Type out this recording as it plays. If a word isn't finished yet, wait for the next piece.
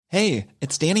Hey,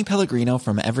 it's Danny Pellegrino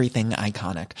from Everything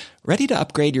Iconic. Ready to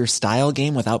upgrade your style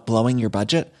game without blowing your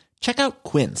budget? Check out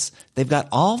Quince. They've got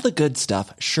all the good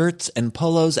stuff, shirts and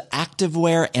polos,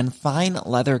 activewear, and fine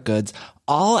leather goods,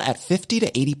 all at 50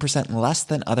 to 80% less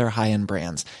than other high-end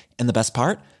brands. And the best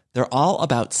part? They're all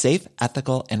about safe,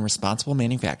 ethical, and responsible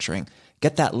manufacturing.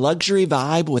 Get that luxury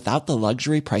vibe without the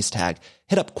luxury price tag.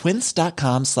 Hit up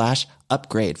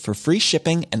quince.com/upgrade for free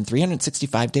shipping and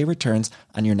 365-day returns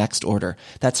on your next order.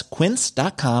 That's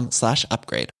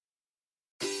quince.com/upgrade.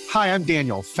 Hi, I'm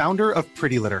Daniel, founder of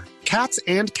Pretty Litter. Cats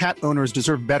and cat owners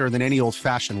deserve better than any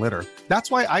old-fashioned litter. That's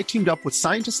why I teamed up with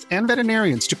scientists and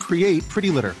veterinarians to create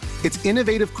Pretty Litter. Its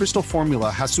innovative crystal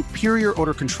formula has superior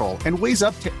odor control and weighs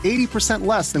up to 80%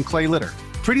 less than clay litter.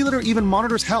 Pretty Litter even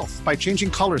monitors health by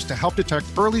changing colors to help detect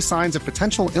early signs of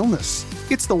potential illness.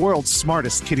 It's the world's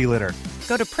smartest kitty litter.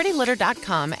 Go to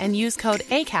prettylitter.com and use code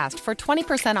ACAST for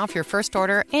 20% off your first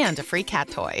order and a free cat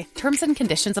toy. Terms and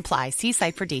conditions apply. See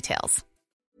site for details.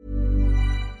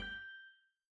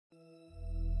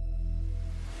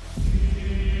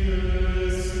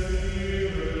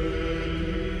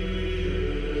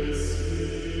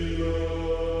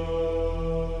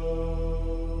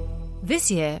 This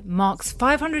year marks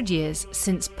 500 years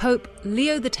since Pope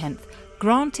Leo X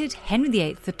granted Henry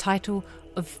VIII the title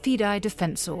of Fidei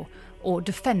Defensor, or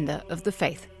Defender of the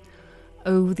Faith.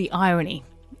 Oh, the irony.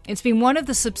 It's been one of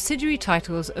the subsidiary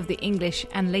titles of the English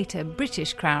and later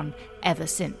British crown ever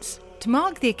since. To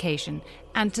mark the occasion,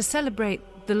 and to celebrate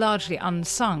the largely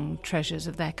unsung treasures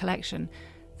of their collection,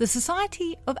 the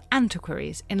Society of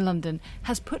Antiquaries in London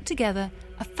has put together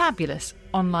a fabulous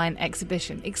online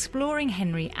exhibition exploring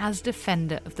Henry as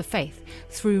defender of the faith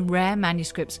through rare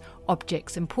manuscripts,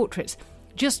 objects and portraits.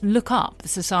 Just look up the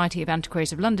Society of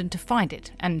Antiquaries of London to find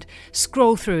it and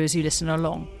scroll through as you listen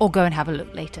along, or go and have a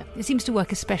look later. It seems to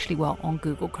work especially well on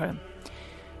Google Chrome.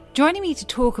 Joining me to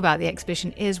talk about the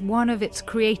exhibition is one of its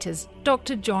creators,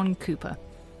 Dr. John Cooper.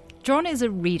 John is a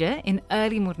reader in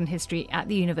early modern history at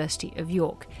the University of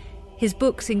York. His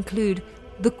books include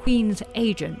The Queen's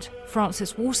Agent,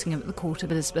 Francis Walsingham at the court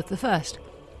of Elizabeth I,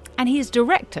 and he is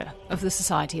director of the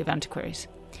Society of Antiquaries.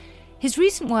 His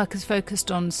recent work has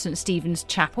focused on St Stephen's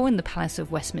Chapel in the Palace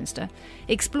of Westminster,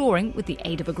 exploring, with the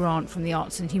aid of a grant from the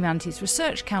Arts and Humanities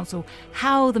Research Council,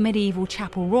 how the medieval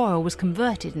Chapel Royal was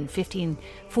converted in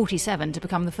 1547 to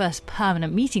become the first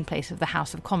permanent meeting place of the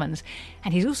House of Commons.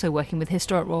 And he's also working with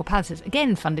Historic Royal Palaces,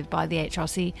 again funded by the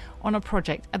HRC, on a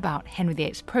project about Henry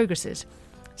VIII's progresses.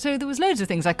 So there was loads of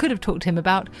things I could have talked to him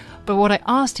about, but what I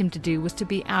asked him to do was to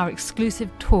be our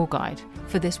exclusive tour guide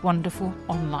for this wonderful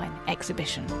online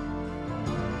exhibition.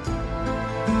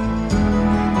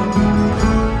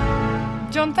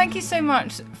 John, thank you so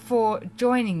much for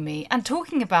joining me and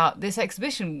talking about this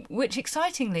exhibition, which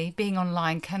excitingly, being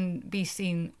online, can be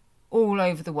seen all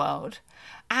over the world.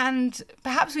 And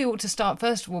perhaps we ought to start,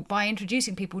 first of all, by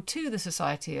introducing people to the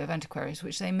Society of Antiquaries,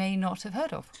 which they may not have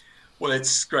heard of. Well,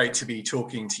 it's great to be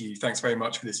talking to you. Thanks very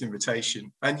much for this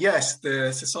invitation. And yes,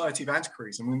 the Society of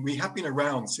Antiquaries, I mean, we have been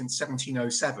around since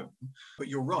 1707, but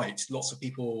you're right, lots of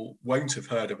people won't have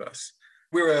heard of us.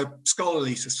 We're a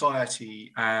scholarly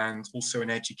society and also an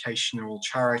educational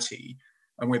charity,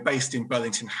 and we're based in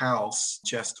Burlington House,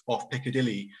 just off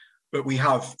Piccadilly, but we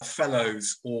have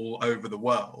fellows all over the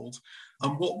world.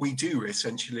 And what we do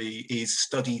essentially is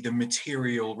study the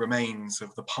material remains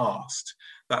of the past.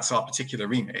 That's our particular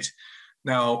remit.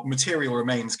 Now, material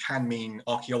remains can mean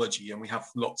archaeology, and we have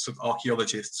lots of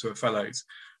archaeologists who are fellows,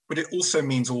 but it also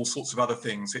means all sorts of other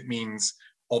things. It means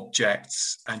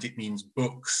objects, and it means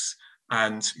books,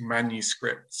 and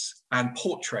manuscripts and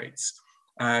portraits.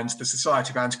 And the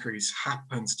Society of Antiquaries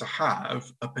happens to have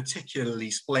a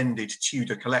particularly splendid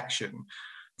Tudor collection.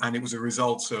 And it was a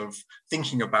result of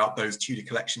thinking about those Tudor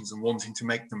collections and wanting to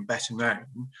make them better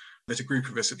known that a group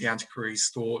of us at the Antiquaries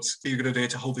thought it'd be a good idea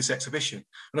to hold this exhibition.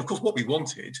 And of course, what we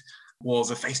wanted was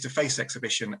a face-to-face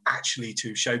exhibition, actually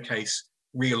to showcase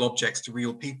real objects to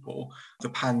real people. The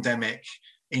pandemic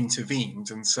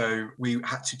intervened, and so we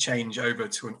had to change over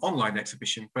to an online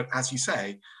exhibition. But as you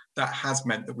say, that has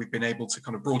meant that we've been able to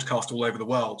kind of broadcast all over the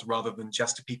world rather than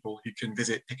just to people who can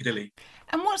visit Piccadilly.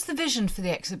 And what's the vision for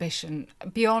the exhibition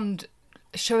beyond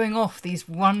showing off these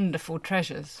wonderful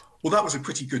treasures? Well, that was a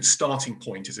pretty good starting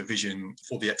point as a vision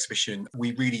for the exhibition.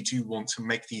 We really do want to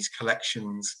make these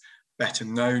collections better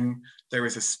known. There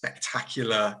is a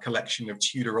spectacular collection of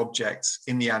Tudor objects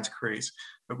in the Antiquaries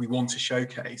that we want to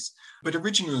showcase. But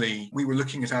originally, we were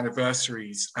looking at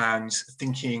anniversaries and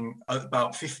thinking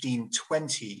about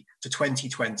 1520 to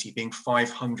 2020 being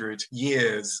 500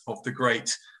 years of the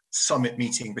great summit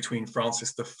meeting between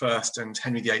Francis I and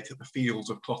Henry VIII at the Fields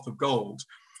of Cloth of Gold.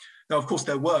 Now, of course,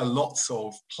 there were lots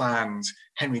of planned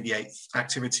Henry VIII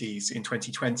activities in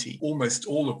 2020, almost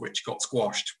all of which got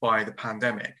squashed by the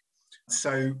pandemic.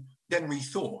 So then we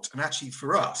thought, and actually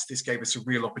for us, this gave us a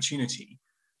real opportunity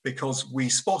because we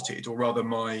spotted, or rather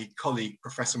my colleague,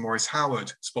 Professor Maurice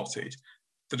Howard, spotted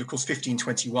that, of course,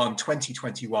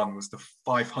 2021 was the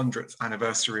 500th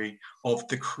anniversary of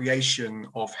the creation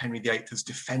of Henry VIII as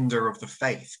defender of the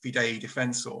faith, VIII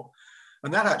Defensor.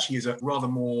 And that actually is a rather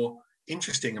more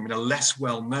interesting, a less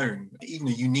well-known, even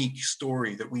a unique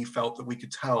story that we felt that we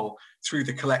could tell through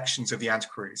the collections of the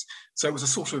antiquaries. So it was a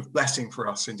sort of blessing for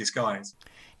us in disguise.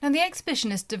 Now, the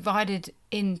exhibition is divided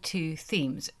into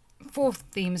themes. 4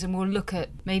 themes, and we'll look at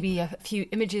maybe a few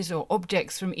images or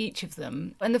objects from each of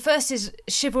them. And the first is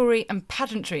chivalry and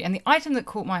pageantry. And the item that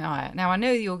caught my eye, now I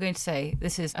know you're going to say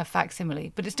this is a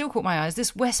facsimile, but it still caught my eye, is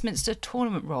this Westminster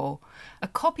tournament roll, a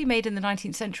copy made in the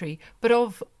 19th century, but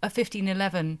of a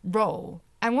 1511 roll.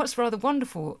 And what's rather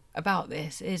wonderful about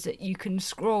this is that you can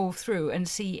scroll through and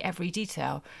see every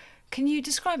detail. Can you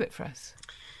describe it for us?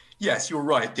 Yes, you're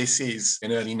right. This is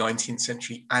an early 19th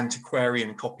century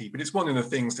antiquarian copy, but it's one of the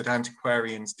things that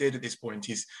antiquarians did at this point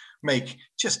is make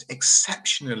just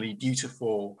exceptionally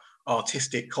beautiful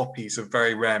artistic copies of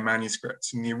very rare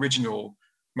manuscripts. And the original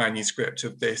manuscript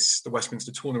of this, the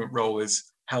Westminster Tournament Roll,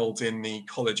 is held in the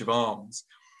College of Arms.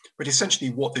 But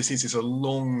essentially what this is a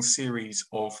long series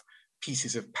of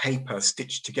pieces of paper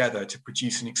stitched together to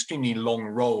produce an extremely long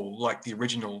roll, like the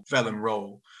original vellum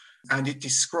roll. And it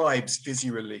describes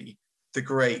visually the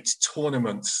great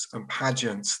tournaments and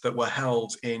pageants that were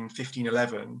held in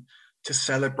 1511 to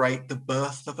celebrate the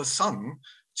birth of a son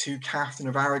to Catherine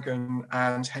of Aragon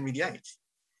and Henry VIII.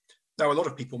 Now, a lot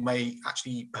of people may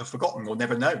actually have forgotten or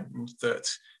never known that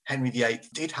Henry VIII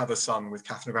did have a son with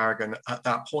Catherine of Aragon at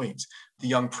that point, the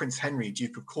young Prince Henry,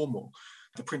 Duke of Cornwall.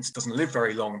 The prince doesn't live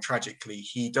very long, tragically,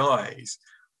 he dies.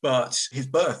 But his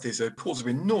birth is a cause of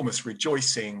enormous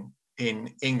rejoicing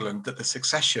in England that the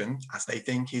succession, as they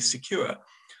think, is secure.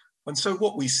 And so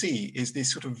what we see is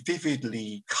this sort of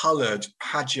vividly coloured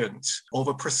pageant of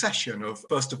a procession of,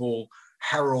 first of all,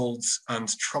 heralds and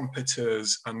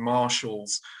trumpeters and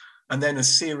marshals, and then a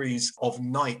series of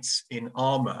knights in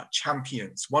armour,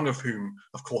 champions, one of whom,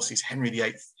 of course, is Henry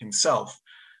VIII himself,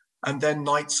 and then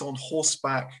knights on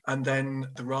horseback, and then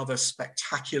the rather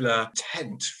spectacular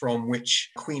tent from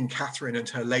which Queen Catherine and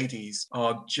her ladies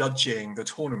are judging the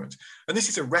tournament. And this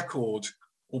is a record,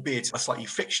 albeit a slightly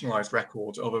fictionalized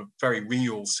record, of a very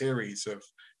real series of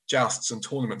jousts and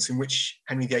tournaments in which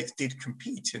Henry VIII did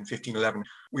compete in 1511.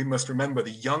 We must remember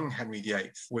the young Henry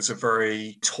VIII was a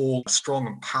very tall, strong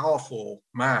and powerful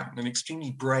man, an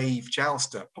extremely brave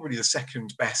jouster, probably the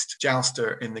second best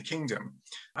jouster in the kingdom.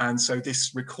 And so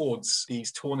this records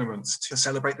these tournaments to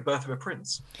celebrate the birth of a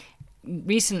prince.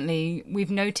 Recently,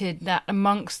 we've noted that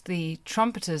amongst the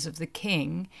trumpeters of the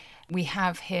king, we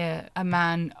have here a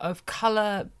man of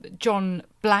colour, John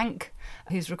Blank,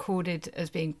 who's recorded as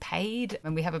being paid,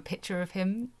 and we have a picture of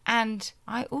him. And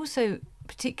I also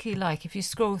particularly like, if you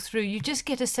scroll through, you just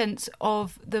get a sense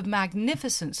of the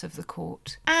magnificence of the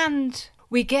court. And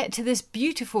we get to this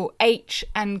beautiful H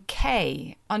and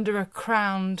K under a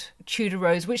crowned Tudor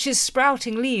rose, which is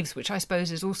sprouting leaves, which I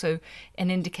suppose is also an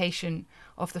indication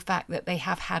of the fact that they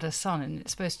have had a son, and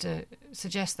it's supposed to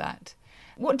suggest that.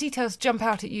 What details jump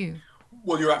out at you?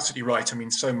 Well, you're absolutely right.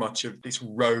 So much of this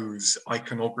rose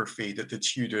iconography that the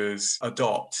Tudors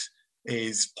adopt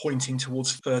is pointing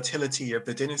towards fertility of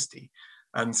the dynasty.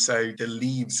 And so the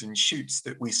leaves and shoots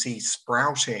that we see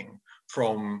sprouting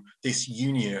from this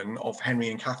union of Henry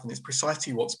and Catherine is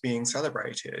precisely what's being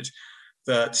celebrated,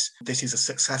 that this is a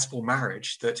successful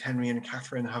marriage, that Henry and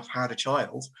Catherine have had a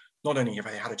child. Not only have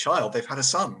they had a child, they've had a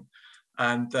son.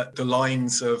 And that the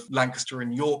lines of Lancaster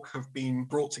and York have been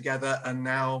brought together, and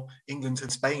now England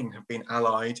and Spain have been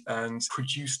allied and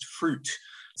produced fruit.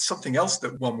 Something else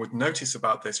that one would notice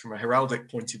about this from a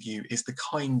heraldic point of view is the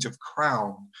kind of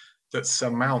crown that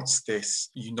surmounts this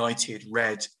united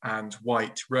red and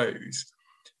white rose.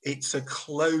 It's a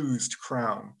closed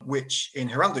crown, which in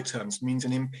heraldic terms means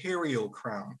an imperial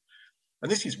crown. And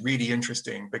this is really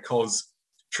interesting because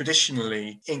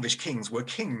traditionally English kings were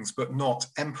kings, but not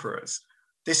emperors.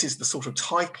 This is the sort of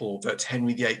title that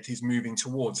Henry VIII is moving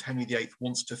towards. Henry VIII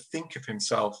wants to think of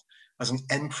himself as an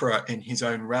emperor in his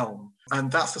own realm.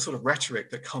 And that's the sort of rhetoric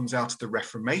that comes out of the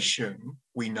Reformation,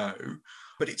 we know.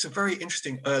 But it's a very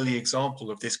interesting early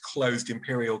example of this closed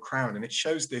imperial crown. And it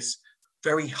shows this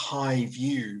very high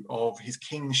view of his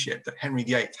kingship that Henry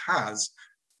VIII has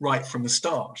right from the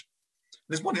start.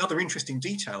 There's one other interesting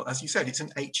detail. As you said, it's an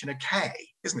H and a K,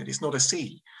 isn't it? It's not a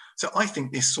C. So I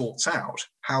think this sorts out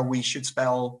how we should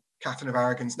spell Catherine of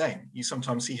Aragon's name. You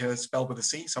sometimes see her spelled with a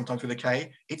C, sometimes with a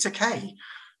K. It's a K.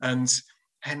 And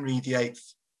Henry VIII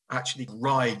actually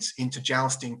rides into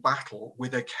jousting battle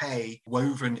with a K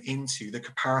woven into the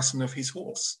caparison of his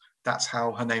horse. That's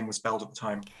how her name was spelled at the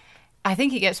time. I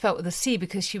think it gets spelt with a C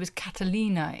because she was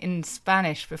Catalina in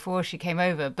Spanish before she came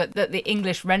over, but that the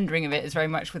English rendering of it is very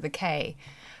much with a K.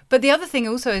 But the other thing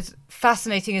also is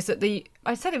fascinating is that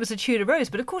I said it was a Tudor rose,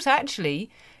 but of course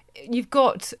actually you've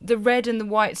got the red and the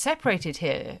white separated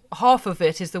here. Half of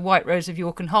it is the white rose of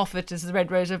York and half of it is the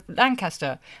red rose of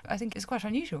Lancaster. I think it's quite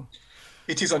unusual.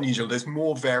 It is unusual. There's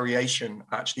more variation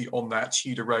actually on that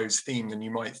Tudor rose theme than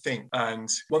you might think. And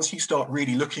once you start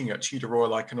really looking at Tudor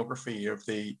royal iconography of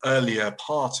the earlier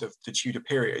part of the Tudor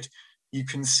period, you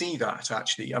can see that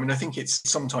actually. I mean, I think it's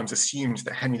sometimes assumed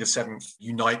that Henry VII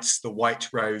unites the white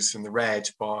rose and the red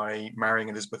by marrying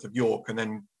Elizabeth of York, and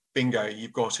then bingo,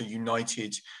 you've got a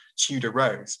united Tudor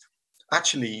rose.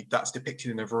 Actually, that's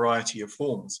depicted in a variety of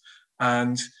forms.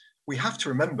 And we have to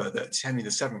remember that Henry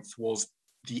VII was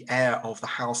the heir of the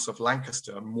House of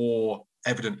Lancaster more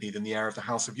evidently than the heir of the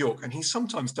House of York. And he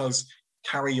sometimes does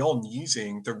carry on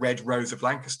using the red rose of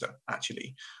Lancaster,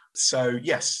 actually. So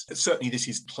yes, certainly this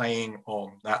is playing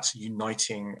on that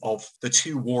uniting of the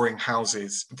two warring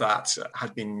houses that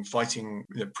had been fighting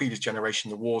in the previous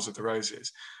generation, the Wars of the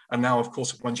Roses. And now, of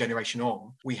course, one generation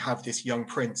on, we have this young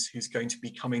prince who's going to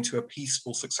be coming to a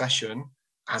peaceful succession,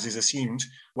 as is assumed,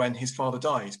 when his father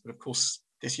dies. But of course,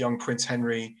 this young Prince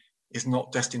Henry is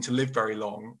not destined to live very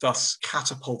long, thus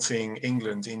catapulting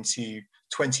England into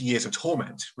 20 years of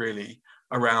torment, really,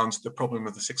 around the problem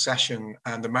of the succession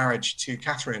and the marriage to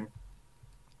Catherine.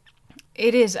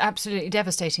 It is absolutely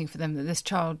devastating for them that this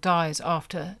child dies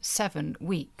after 7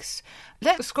 weeks.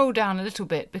 Let's scroll down a little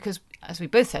bit because, as we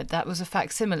both said, that was a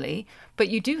facsimile, but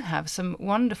you do have some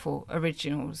wonderful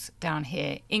originals down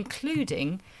here,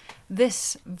 including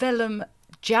this vellum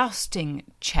jousting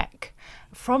check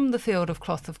from the Field of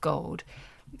Cloth of Gold.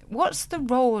 What's the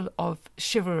role of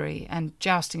chivalry and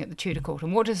jousting at the Tudor court,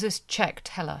 and what does this check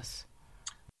tell us?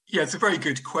 Yeah, it's a very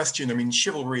good question. I mean,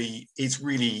 chivalry is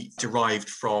really derived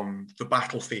from the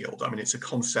battlefield. I mean, it's a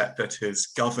concept that has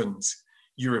governed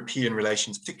European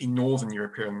relations, particularly Northern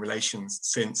European relations,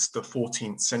 since the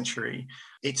 14th century.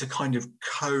 It's a kind of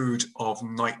code of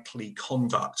knightly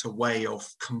conduct, a way of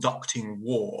conducting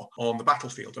war on the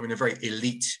battlefield. I mean, a very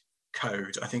elite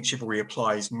code. I think chivalry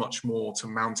applies much more to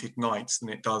mounted knights than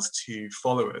it does to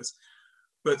followers.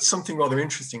 But something rather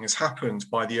interesting has happened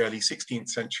by the early 16th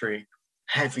century.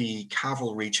 Heavy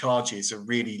cavalry charges are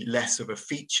really less of a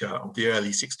feature of the early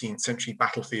 16th century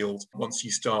battlefield. Once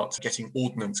you start getting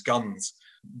ordnance guns,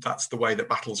 that's the way that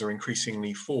battles are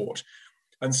increasingly fought.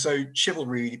 And so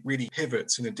chivalry really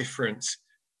pivots in a different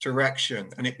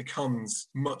direction, and it becomes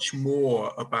much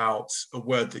more about a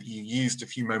word that you used a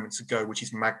few moments ago, which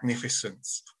is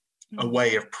magnificence, a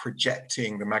way of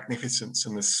projecting the magnificence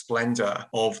and the splendor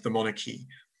of the monarchy.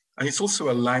 And it's also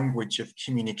a language of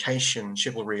communication,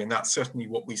 chivalry, and that's certainly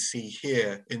what we see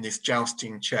here in this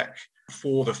jousting check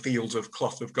for the Field of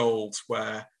Cloth of Gold,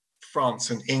 where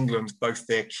France and England, both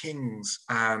their kings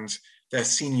and their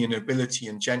senior nobility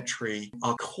and gentry,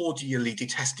 are cordially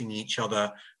detesting each other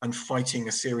and fighting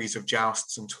a series of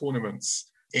jousts and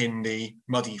tournaments in the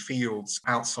muddy fields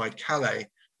outside Calais,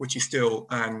 which is still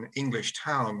an English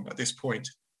town at this point.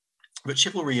 But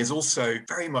chivalry is also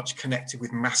very much connected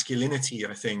with masculinity,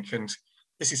 I think, and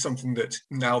this is something that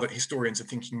now that historians are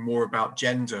thinking more about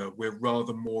gender, we're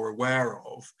rather more aware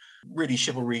of. Really,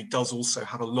 chivalry does also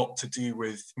have a lot to do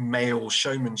with male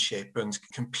showmanship and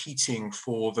competing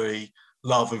for the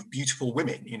love of beautiful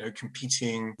women,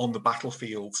 competing on the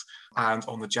battlefield and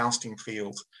on the jousting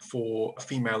field for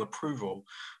female approval.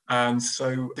 And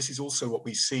so this is also what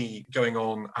we see going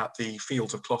on at the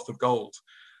Field of Cloth of Gold.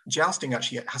 Jousting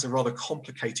actually has a rather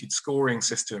complicated scoring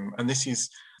system, and this is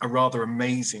a rather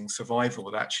amazing survival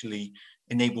that actually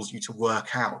enables you to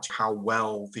work out how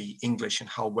well the English and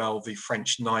how well the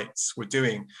French knights were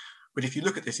doing. But if you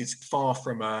look at this, it's far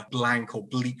from a blank or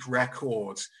bleak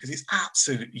record, because it's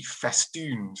absolutely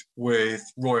festooned with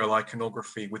royal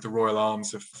iconography, with the royal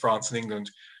arms of France and England,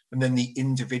 and then the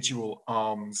individual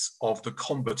arms of the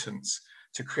combatants,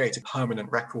 to create a permanent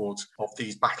record of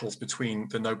these battles between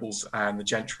the nobles and the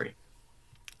gentry.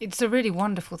 It's a really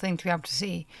wonderful thing to be able to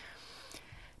see.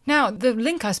 Now, the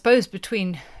link, I suppose,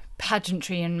 between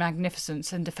pageantry and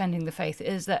magnificence and defending the faith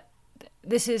is that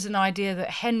this is an idea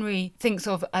that Henry thinks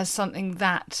of as something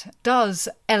that does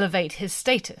elevate his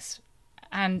status.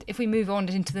 And if we move on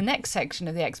into the next section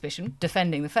of the exhibition,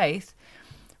 Defending the Faith,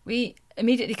 we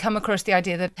immediately come across the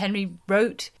idea that Henry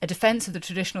wrote a defence of the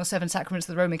traditional seven sacraments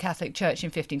of the Roman Catholic Church in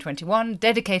 1521,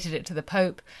 dedicated it to the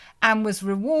Pope, and was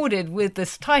rewarded with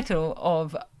this title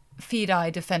of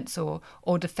Fidei Defensor,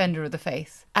 or Defender of the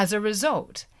Faith, as a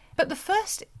result. But the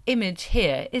first image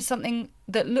here is something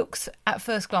that looks at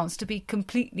first glance to be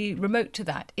completely remote to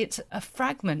that. It's a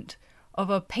fragment of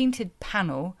a painted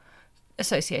panel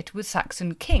associated with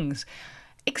Saxon kings.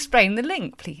 Explain the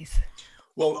link, please.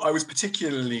 Well, I was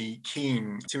particularly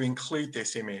keen to include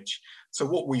this image. So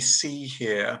what we see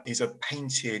here is a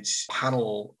painted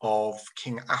panel of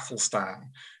King Athelstan.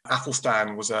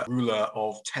 Athelstan was a ruler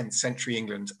of 10th century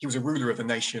England. He was a ruler of the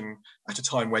nation at a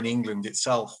time when England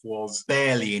itself was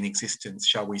barely in existence,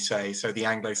 shall we say. So the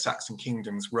Anglo-Saxon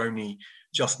kingdoms were only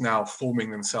just now forming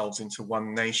themselves into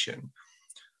one nation.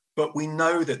 But we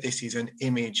know that this is an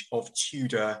image of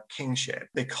Tudor kingship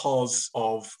because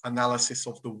of analysis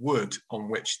of the wood on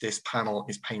which this panel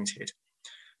is painted.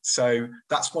 So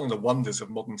that's one of the wonders of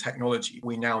modern technology.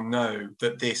 We now know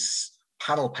that this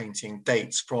panel painting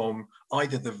dates from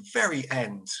either the very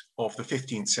end of the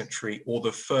 15th century or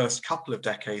the first couple of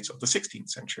decades of the 16th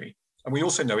century. And we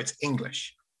also know it's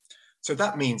English. So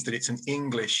that means that it's an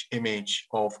English image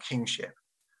of kingship.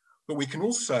 But we can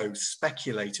also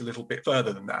speculate a little bit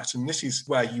further than that. And this is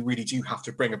where you really do have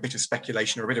to bring a bit of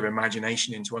speculation or a bit of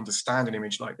imagination in to understand an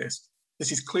image like this.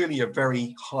 This is clearly a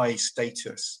very high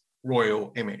status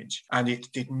royal image, and it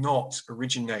did not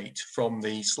originate from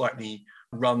the slightly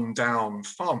run down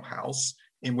farmhouse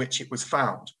in which it was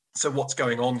found. So what's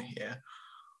going on here?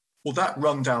 Well, that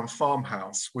run down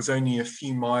farmhouse was only a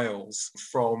few miles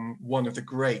from one of the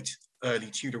great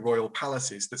early Tudor royal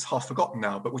palaces that's half forgotten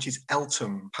now, but which is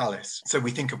Eltham Palace. So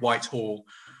we think of Whitehall,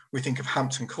 we think of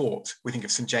Hampton Court, we think of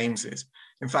St. James's.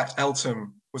 In fact,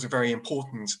 Eltham was a very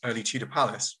important early Tudor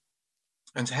palace.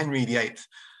 And Henry VIII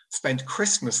spent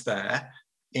Christmas there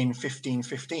in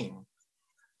 1515.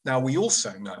 Now, we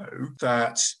also know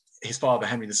that his father,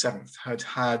 Henry VII,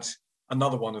 had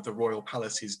another one of the royal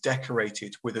palaces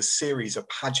decorated with a series of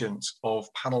pageants of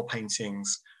panel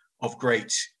paintings of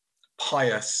great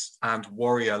pious and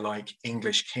warrior-like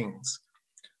English kings.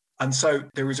 And so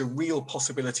there is a real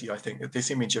possibility, I think, that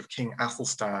this image of King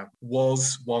Athelstan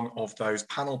was one of those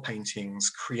panel paintings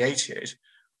created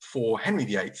for Henry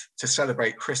VIII to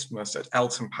celebrate Christmas at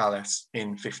Eltham Palace in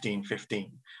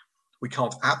 1515. We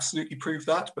can't absolutely prove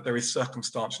that, but there is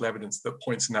circumstantial evidence that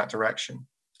points in that direction.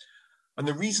 And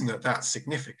the reason that that's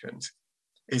significant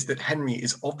is that Henry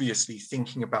is obviously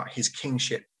thinking about his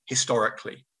kingship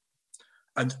historically.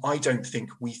 And I don't think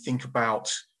we think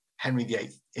about Henry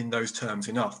VIII in those terms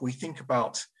enough. We think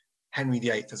about Henry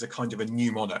VIII as a kind of a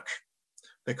new monarch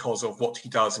because of what he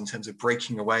does in terms of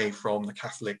breaking away from the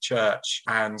Catholic Church,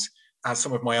 and, as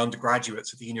some of my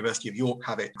undergraduates at the University of York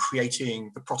have it,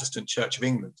 creating the Protestant Church of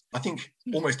England. I think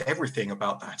almost everything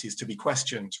about that is to be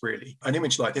questioned, really. An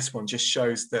image like this one just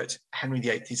shows that Henry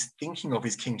VIII is thinking of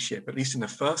his kingship, at least in the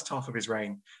first half of his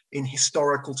reign, in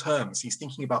historical terms. He's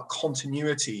thinking about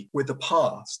continuity with the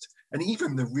past, and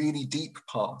even the really deep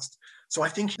past. So I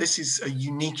think this is a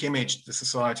unique image to the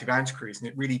Society of Antiquaries, and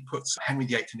it really puts Henry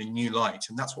VIII in a new light.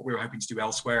 And that's what we were hoping to do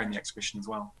elsewhere in the exhibition as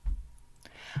well.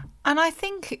 And I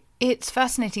think it's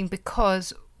fascinating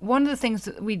because one of the things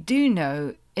that we do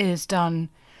know is done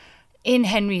in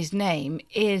Henry's name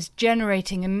is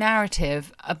generating a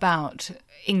narrative about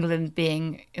England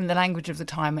being, in the language of the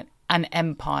time, an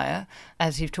empire,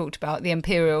 as you've talked about, the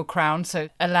imperial crown, so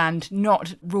a land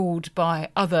not ruled by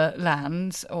other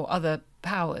lands or other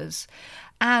powers.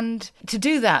 And to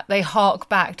do that, they hark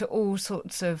back to all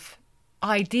sorts of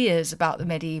ideas about the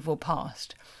medieval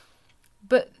past.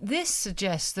 But this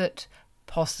suggests that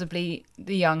possibly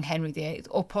the young Henry VIII,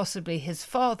 or possibly his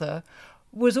father,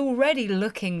 was already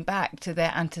looking back to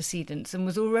their antecedents and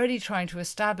was already trying to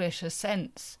establish a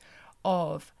sense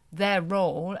of their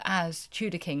role as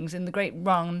Tudor kings in the great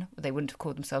run. They wouldn't have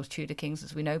called themselves Tudor kings,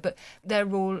 as we know, but their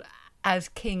role as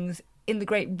kings in the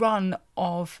great run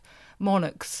of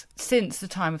monarchs since the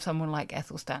time of someone like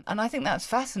Athelstan. And I think that's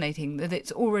fascinating that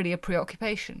it's already a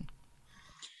preoccupation.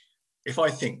 If I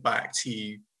think back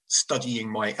to studying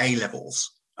my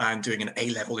A-levels and doing an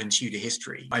A-level in Tudor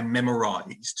history, I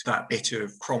memorised that bit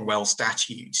of Cromwell's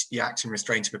statute, the Act and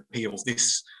Restraint of Appeals.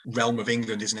 This realm of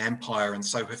England is an empire and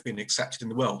so have been accepted in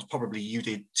the world. Probably you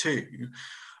did too.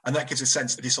 And that gives a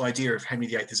sense that this idea of Henry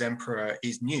VIII as emperor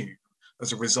is new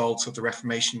as a result of the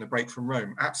Reformation, the break from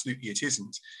Rome. Absolutely it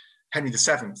isn't. Henry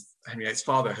VII, Henry VIII's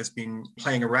father, has been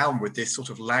playing around with this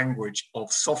sort of language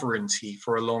of sovereignty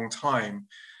for a long time.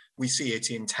 We see it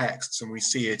in texts and we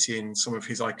see it in some of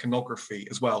his iconography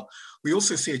as well. We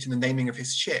also see it in the naming of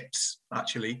his ships,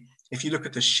 actually. If you look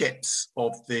at the ships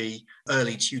of the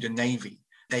early Tudor Navy,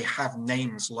 they have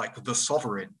names like the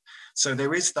Sovereign. So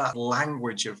there is that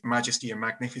language of majesty and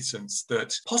magnificence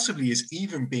that possibly is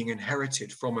even being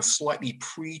inherited from a slightly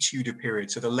pre-Tudor period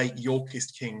to the late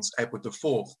Yorkist kings, Edward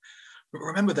IV. But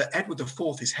remember that Edward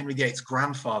IV is Henry VIII's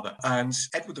grandfather, and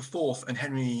Edward IV and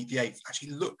Henry VIII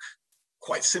actually look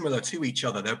quite similar to each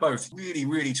other. They're both really,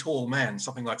 really tall men,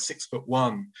 something like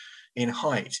 6'1" in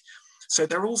height. So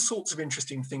there are all sorts of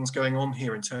interesting things going on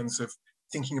here in terms of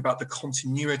thinking about the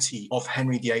continuity of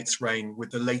Henry VIII's reign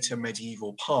with the later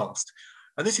medieval past.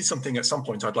 And this is something at some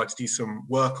point I'd like to do some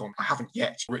work on. I haven't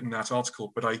yet written that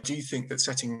article, but I do think that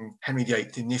setting Henry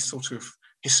VIII in this sort of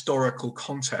historical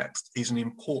context is an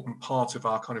important part of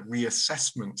our kind of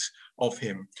reassessment of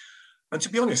him. And to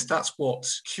be honest, that's what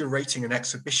curating an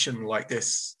exhibition like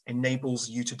this enables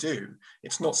you to do.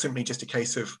 It's not simply just a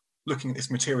case of looking at this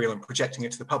material and projecting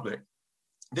it to the public.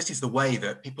 This is the way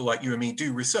that people like you and me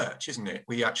do research, isn't it?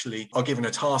 We actually are given a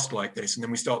task like this, and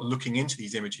then we start looking into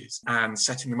these images and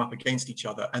setting them up against each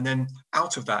other. And then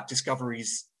out of that,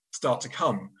 discoveries start to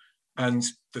come. And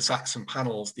the Saxon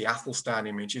panels, the Athelstan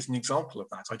image is an example of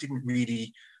that. I didn't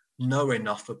really know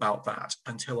enough about that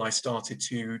until I started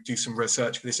to do some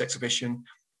research for this exhibition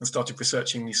and started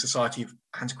researching the Society of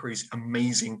Antiquaries'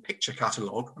 amazing picture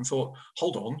catalogue and thought,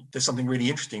 hold on, there's something really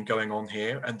interesting going on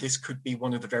here. And this could be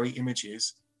one of the very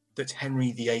images that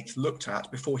Henry VIII looked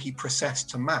at before he processed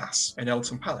to Mass in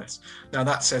Elton Palace. Now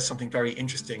that says something very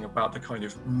interesting about the kind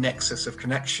of nexus of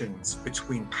connections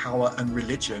between power and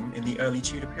religion in the early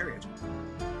Tudor period.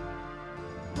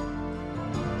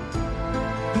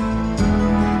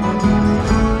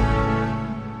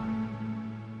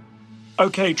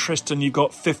 Okay, Tristan, you've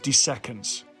got 50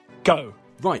 seconds. Go.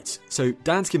 Right, so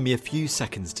Dan's given me a few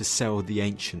seconds to sell the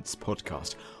Ancients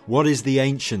podcast. What is the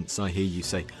Ancients, I hear you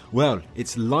say? Well,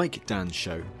 it's like Dan's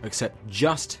show, except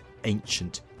just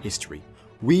ancient history.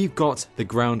 We've got the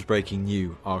groundbreaking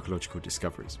new archaeological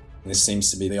discoveries. This seems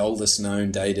to be the oldest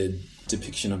known dated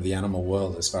depiction of the animal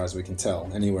world, as far as we can tell,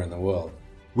 anywhere in the world.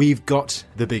 We've got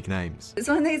the big names. It's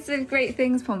one of those great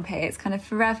things, Pompeii. It's kind of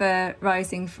forever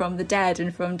rising from the dead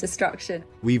and from destruction.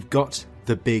 We've got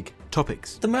the big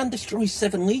topics. The man destroys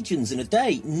 7 legions in a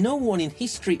day. No one in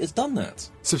history has done that.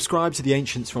 Subscribe to the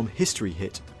Ancients from History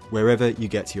Hit, wherever you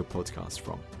get your podcast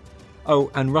from. Oh,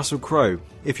 and Russell Crowe,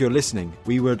 if you're listening,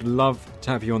 we would love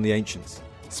to have you on the Ancients.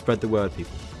 Spread the word,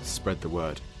 people. Spread the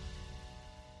word.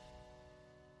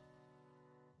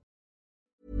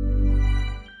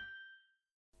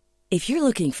 If you're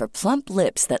looking for plump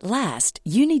lips that last,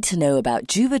 you need to know about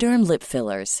Juvederm lip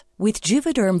fillers. With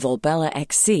Juvederm Volbella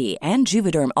XC and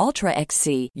Juvederm Ultra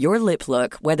XC, your lip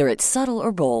look, whether it's subtle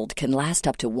or bold, can last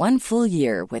up to 1 full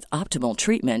year with optimal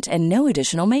treatment and no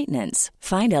additional maintenance.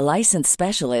 Find a licensed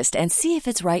specialist and see if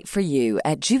it's right for you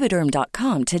at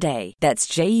Juvederm.com today. That's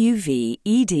JUVEDERM.com.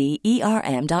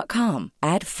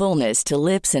 Add fullness to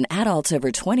lips in adults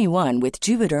over 21 with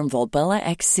Juvederm Volbella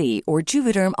XC or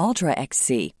Juvederm Ultra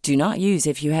XC. Do not use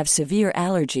if you have severe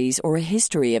allergies or a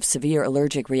history of severe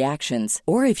allergic reactions,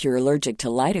 or if you're allergic to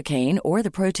lidocaine or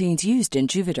the proteins used in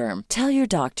Juvederm. Tell your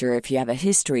doctor if you have a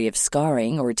history of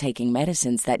scarring or taking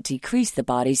medicines that decrease the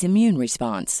body's immune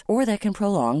response or that can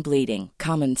prolong bleeding.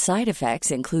 Common side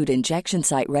effects include injection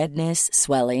site redness,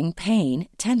 swelling, pain,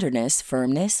 tenderness,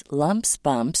 firmness, lumps,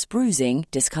 bumps, bruising,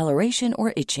 discoloration,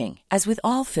 or itching. As with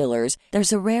all fillers,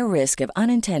 there's a rare risk of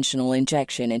unintentional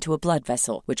injection into a blood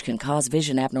vessel, which can cause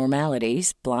vision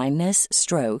abnormalities, blindness,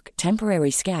 stroke,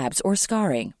 temporary scabs, or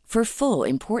scarring. For full,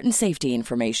 important safety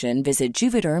information, visit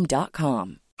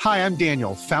Juvederm.com. Hi, I'm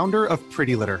Daniel, founder of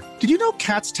Pretty Litter. Did you know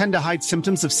cats tend to hide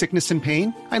symptoms of sickness and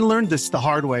pain? I learned this the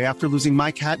hard way after losing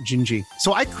my cat, Gingy.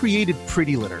 So I created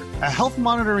Pretty Litter, a health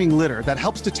monitoring litter that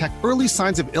helps detect early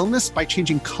signs of illness by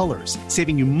changing colors,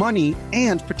 saving you money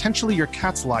and potentially your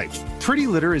cat's life. Pretty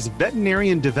Litter is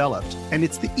veterinarian developed, and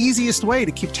it's the easiest way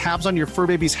to keep tabs on your fur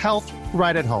baby's health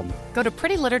right at home. Go to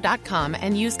prettylitter.com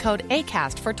and use code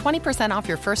ACAST for 20% off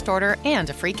your first order and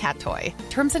a free cat toy.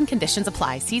 Terms and conditions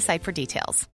apply. See site for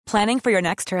details. Planning for your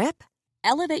next trip?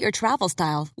 Elevate your travel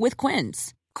style with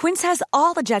Quince. Quince has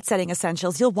all the jet-setting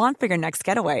essentials you'll want for your next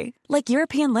getaway, like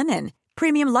European linen,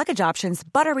 premium luggage options,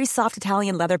 buttery soft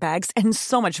Italian leather bags, and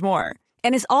so much more.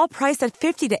 And is all priced at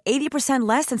 50 to 80%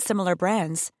 less than similar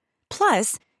brands.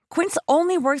 Plus, Quince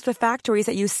only works with factories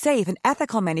that use safe and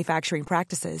ethical manufacturing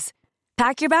practices.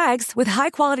 Pack your bags with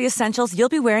high-quality essentials you'll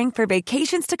be wearing for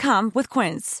vacations to come with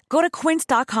Quince. Go to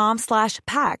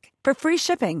quince.com/pack for free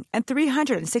shipping and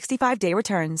 365-day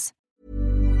returns.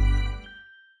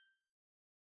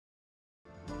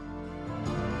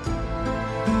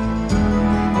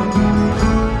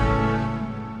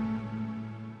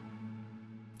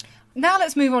 Now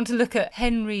let's move on to look at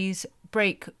Henry's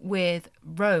break with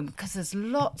Rome, because there's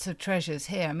lots of treasures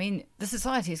here. I mean, the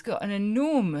Society's got an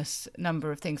enormous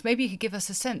number of things. Maybe you could give us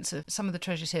a sense of some of the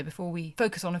treasures here before we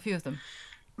focus on a few of them.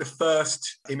 The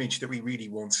first image that we really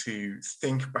want to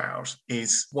think about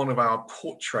is one of our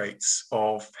portraits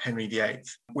of Henry VIII,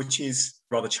 which is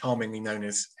rather charmingly known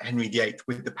as Henry VIII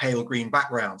with the pale green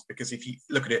background, because if you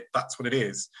look at it, that's what it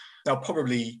is. Now,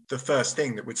 probably the first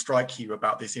thing that would strike you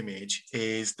about this image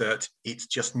is that it's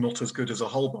just not as good as a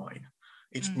Holbein.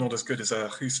 It's not as good as a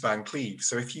Huys van Cleve.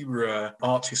 So if you were an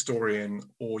art historian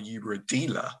or you were a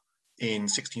dealer in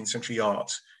 16th century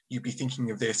art, you'd be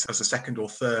thinking of this as a second or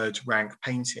third rank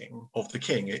painting of the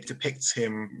king. It depicts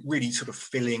him really sort of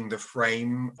filling the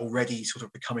frame, already sort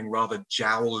of becoming rather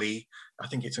jowly. I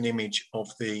think it's an image of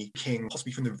the king,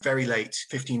 possibly from the very late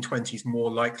 1520s,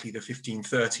 more likely the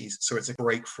 1530s. So it's a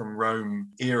break from Rome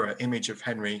era image of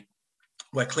Henry,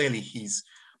 where clearly he's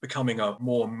becoming a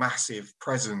more massive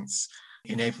presence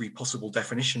in every possible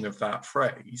definition of that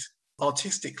phrase.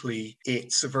 Artistically,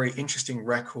 it's a very interesting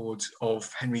record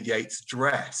of Henry VIII's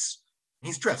dress.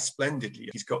 He's dressed splendidly.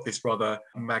 He's got this rather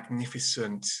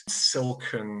magnificent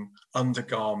silken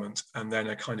undergarment and then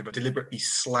a kind of a deliberately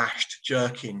slashed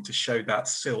jerkin to show that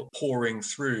silk pouring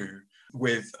through,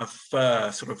 with a fur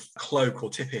sort of cloak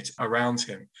or tippet around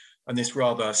him, and this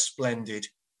rather splendid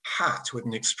hat with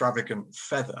an extravagant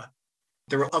feather.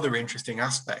 There are other interesting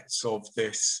aspects of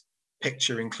this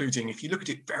picture, including, if you look at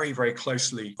it very, very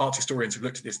closely, art historians who've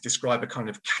looked at this describe a kind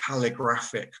of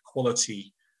calligraphic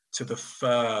quality to the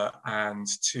fur and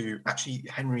to actually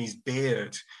Henry's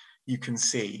beard, you can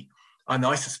see. And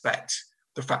I suspect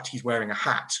the fact he's wearing a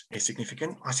hat is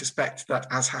significant. I suspect that,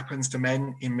 as happens to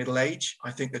men in middle age,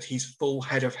 I think that his full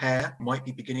head of hair might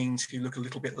be beginning to look a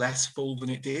little bit less full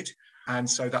than it did. And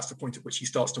so that's the point at which he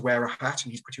starts to wear a hat,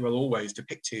 and he's pretty well always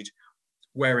depicted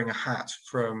wearing a hat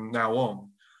from now on.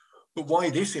 But why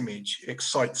this image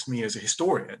excites me as a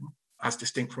historian, as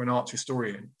distinct from an art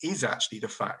historian, is actually the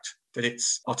fact that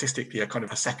it's artistically a kind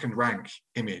of a second rank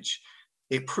image.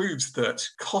 It proves that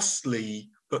costly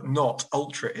but not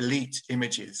ultra elite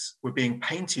images were being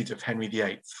painted of Henry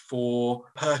VIII for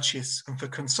purchase and for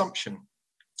consumption.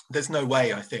 There's no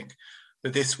way, I think,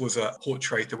 that this was a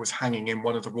portrait that was hanging in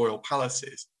one of the royal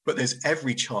palaces, but there's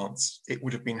every chance it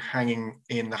would have been hanging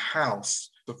in the house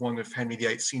of one of Henry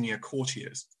VIII's senior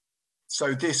courtiers.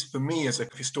 So this, for me, as a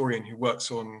historian who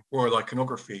works on royal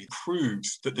iconography,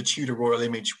 proves that the Tudor royal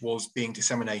image was being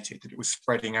disseminated, that it was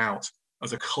spreading out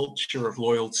as a culture of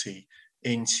loyalty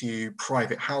into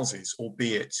private houses,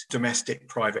 albeit domestic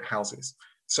private houses.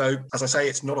 So, as I say,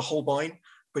 it's not a Holbein,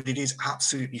 but it is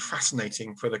absolutely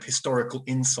fascinating for the historical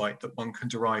insight that one can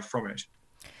derive from it.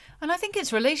 And I think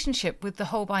its relationship with the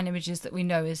Holbein images that we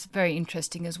know is very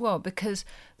interesting as well, because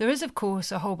there is, of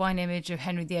course, a Holbein image of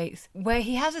Henry VIII where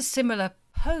he has a similar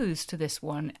pose to this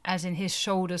one, as in his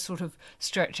shoulders sort of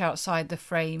stretch outside the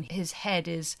frame. His head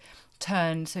is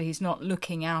turned so he's not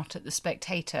looking out at the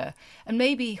spectator. And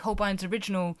maybe Holbein's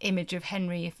original image of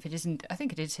Henry, if it isn't, I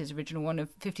think it is his original one of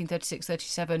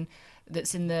 1536-37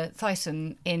 that's in the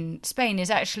Thyssen in Spain,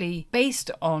 is actually based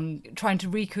on trying to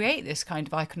recreate this kind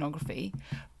of iconography.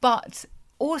 But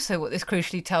also what this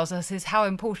crucially tells us is how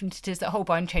important it is that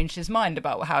Holbein changed his mind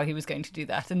about how he was going to do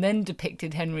that, and then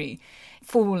depicted Henry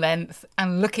full length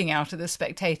and looking out at the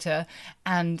spectator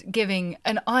and giving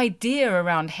an idea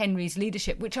around Henry's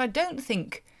leadership, which I don't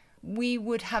think we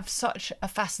would have such a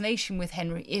fascination with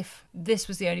Henry if this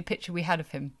was the only picture we had of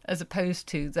him, as opposed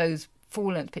to those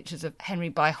full-length pictures of Henry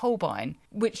by Holbein,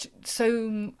 which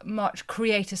so much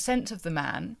create a sense of the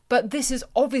man. But this is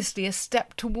obviously a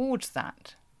step towards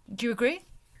that. Do you agree?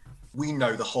 We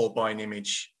know the Holbein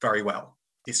image very well.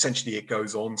 Essentially, it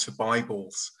goes on to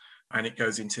Bibles and it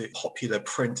goes into popular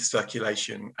print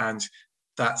circulation. And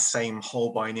that same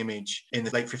Holbein image in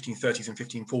the late 1530s and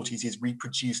 1540s is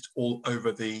reproduced all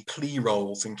over the plea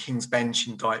rolls and King's Bench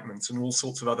indictments and all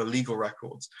sorts of other legal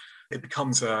records. It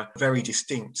becomes a very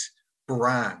distinct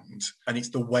brand, and it's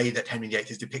the way that Henry VIII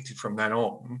is depicted from then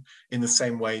on, in the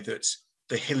same way that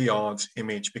the Hilliard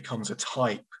image becomes a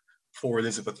type for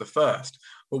Elizabeth I.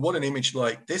 But what an image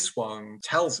like this one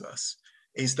tells us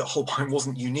is that Holbein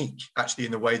wasn't unique, actually,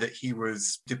 in the way that he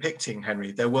was depicting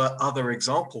Henry. There were other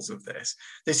examples of this.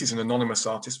 This is an anonymous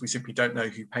artist. We simply don't know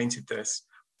who painted this.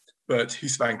 But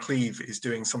Huys van Cleve is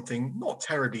doing something not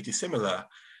terribly dissimilar,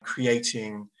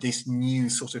 creating this new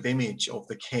sort of image of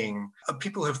the king.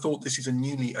 People have thought this is a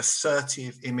newly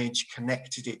assertive image,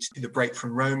 connected it to the break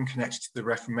from Rome, connected to the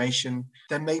Reformation.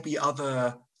 There may be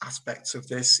other aspects of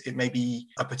this. It may be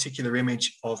a particular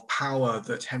image of power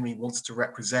that Henry wants to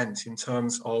represent in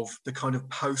terms of the kind of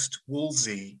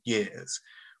post-Wolsey years,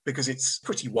 because it's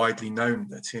pretty widely known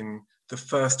that in the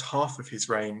first half of his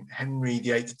reign, Henry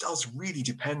VIII does really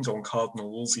depend on Cardinal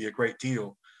Wolsey a great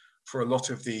deal for a lot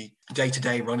of the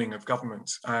day-to-day running of government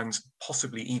and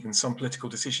possibly even some political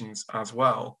decisions as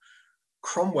well.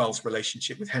 Cromwell's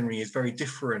relationship with Henry is very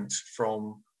different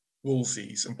from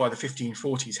Wolsey's, and by the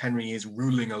 1540s, Henry is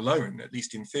ruling alone, at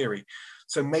least in theory.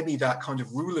 So maybe that kind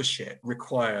of rulership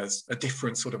requires a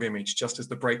different sort of image, just as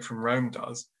the break from Rome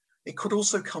does. It could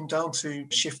also come down to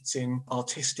shifts in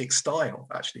artistic style,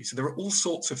 actually. So there are all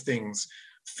sorts of things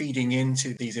feeding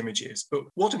into these images. But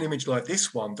what an image like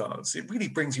this one does, it really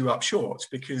brings you up short,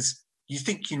 because you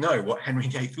think you know what Henry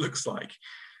VIII looks like.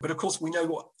 But of course, we know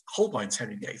what Holbein's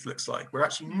Henry VIII looks like. We're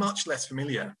actually much less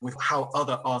familiar with how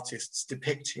other artists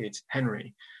depicted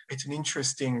Henry. It's an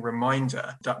interesting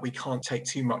reminder that we can't take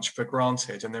too much for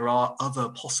granted, and there are other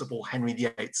possible Henry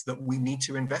VIIIs that we need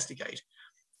to investigate.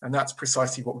 And that's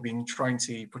precisely what we've been trying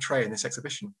to portray in this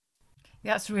exhibition.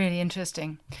 That's really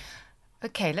interesting.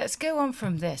 Okay, let's go on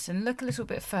from this and look a little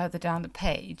bit further down the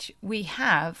page. We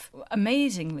have,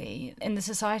 amazingly, in the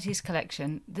Society's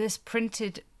collection, this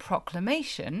printed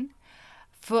proclamation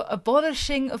for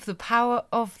abolishing of the power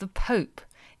of the Pope,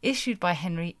 issued by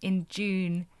Henry in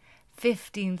June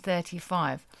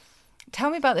 1535. Tell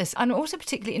me about this. I'm also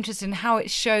particularly interested in how it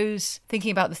shows,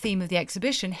 thinking about the theme of the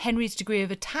exhibition, Henry's degree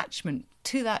of attachment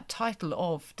to that title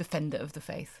of Defender of the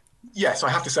Faith. Yes, I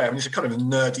have to say, it's a kind of a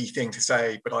nerdy thing to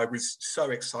say, but I was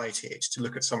so excited to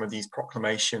look at some of these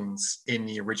proclamations in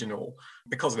the original.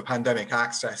 Because of the pandemic,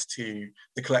 access to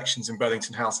the collections in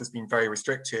Burlington House has been very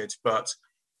restricted, but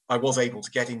I was able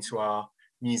to get into our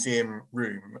museum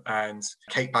room, and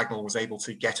Kate Bagnall was able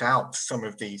to get out some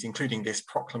of these, including this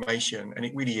proclamation. And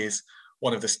it really is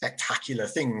one of the spectacular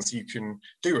things you can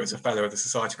do as a fellow of the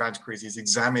Society of Antiquaries, is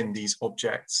examine these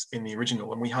objects in the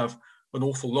original. And we have an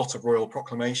awful lot of royal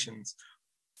proclamations.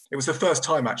 It was the first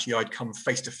time actually I'd come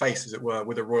face to face, as it were,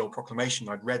 with a royal proclamation.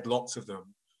 I'd read lots of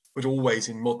them, but always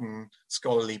in modern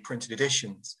scholarly printed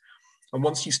editions. And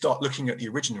once you start looking at the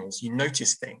originals, you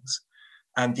notice things.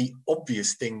 And the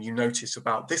obvious thing you notice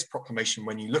about this proclamation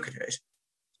when you look at it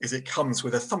is it comes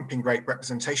with a thumping great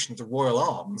representation of the royal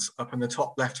arms up in the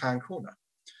top left-hand corner.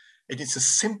 It is a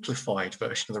simplified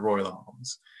version of the royal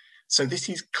arms. So this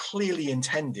is clearly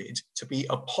intended to be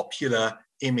a popular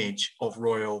image of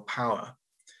royal power.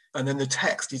 And then the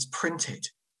text is printed.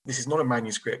 This is not a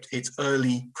manuscript, it's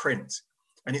early print,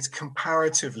 and it's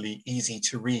comparatively easy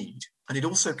to read. And it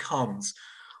also comes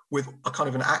with a kind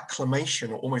of an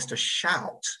acclamation, or almost a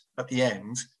shout at the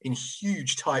end in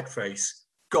huge typeface,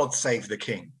 "God save the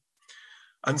King."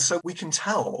 And so we can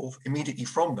tell immediately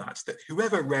from that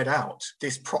whoever read out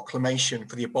this proclamation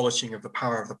for the abolishing of the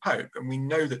power of the Pope, and we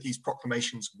know that these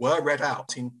proclamations were read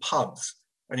out in pubs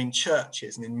and in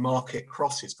churches and in market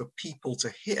crosses for people to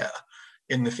hear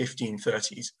in the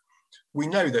 1530s, we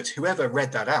know that whoever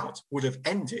read that out would have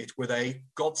ended with a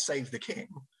 "God save the King."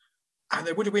 And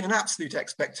there would have been an absolute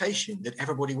expectation that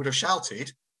everybody would have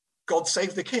shouted, "God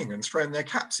save the King," and thrown their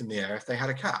caps in the air if they had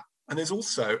a cap. And there's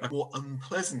also a more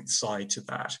unpleasant side to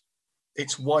that.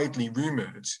 It's widely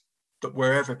rumoured that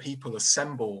wherever people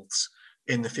assembled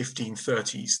in the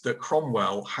 1530s, that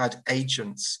Cromwell had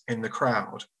agents in the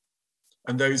crowd.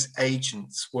 And those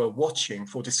agents were watching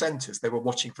for dissenters. They were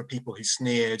watching for people who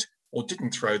sneered or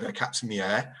didn't throw their caps in the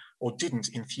air or didn't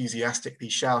enthusiastically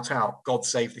shout out, "God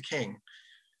save the King."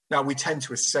 Now, we tend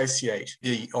to associate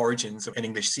the origins of an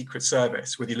English Secret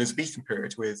Service with the Elizabethan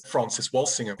period, with Francis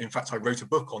Walsingham. In fact, I wrote a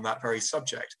book on that very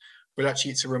subject. But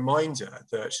actually, it's a reminder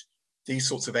that these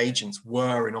sorts of agents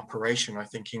were in operation, I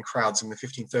think, in crowds in the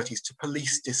 1530s to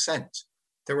police dissent.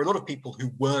 There were a lot of people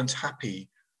who weren't happy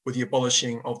with the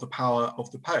abolishing of the power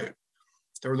of the Pope.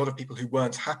 There were a lot of people who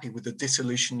weren't happy with the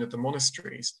dissolution of the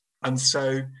monasteries. And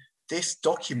so this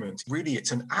document, really,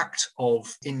 it's an act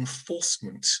of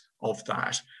enforcement of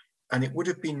that. And it would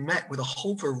have been met with a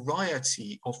whole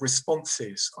variety of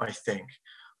responses, I think,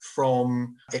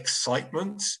 from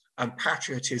excitement and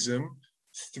patriotism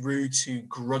through to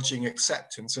grudging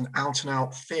acceptance and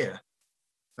out fear.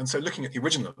 And so looking at the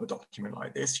original of a document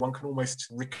like this, one can almost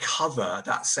recover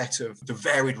that set of the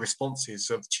varied responses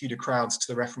of Tudor crowds to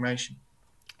the Reformation.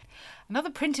 Another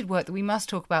printed work that we must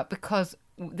talk about, because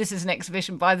this is an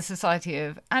exhibition by the Society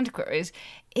of Antiquaries,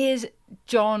 is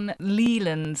John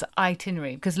Leland's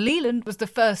itinerary, because Leland was the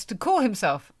first to call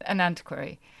himself an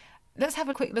antiquary. Let's have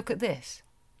a quick look at this.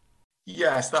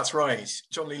 Yes, that's right.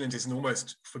 John Leland is an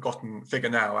almost forgotten figure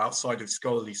now outside of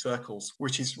scholarly circles,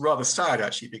 which is rather sad,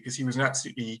 actually, because he was an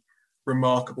absolutely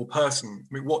remarkable person.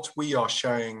 I mean, what we are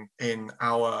showing in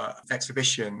our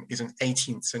exhibition is an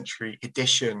 18th century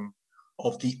edition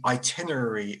of the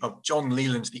itinerary of John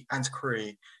Leland, the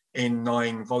antiquary, in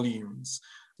 9 volumes,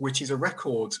 which is a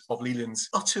record of Leland's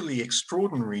utterly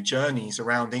extraordinary journeys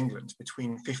around England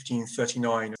between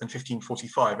 1539 and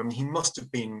 1545. I mean, he must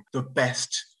have been the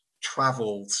best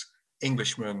travelled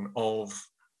Englishman of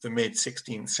the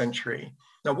mid-16th century.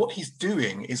 Now, what he's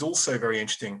doing is also very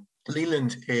interesting.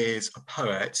 Leland is a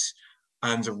poet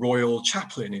and a royal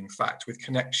chaplain, in fact, with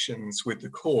connections with the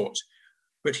court,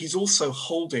 but he's also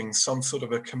holding some sort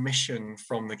of a commission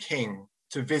from the king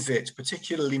to visit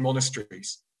particularly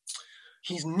monasteries.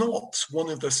 He's not one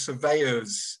of the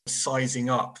surveyors sizing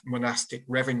up monastic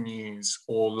revenues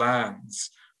or lands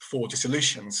for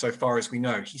dissolution, so far as we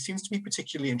know. He seems to be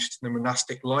particularly interested in the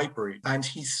monastic library, and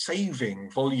he's saving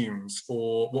volumes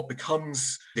for what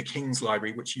becomes the King's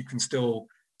Library, which you can still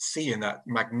see in that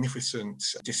magnificent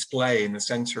display in the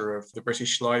centre of the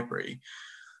British Library.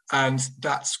 And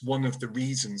that's one of the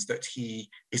reasons that he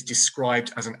is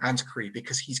described as an antiquary,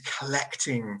 because he's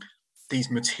collecting these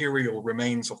material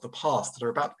remains of the past that are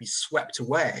about to be swept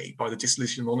away by the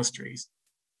dissolution of monasteries.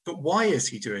 But why is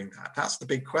he doing that? That's the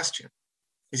big question.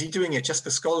 Is he doing it just for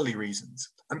scholarly reasons?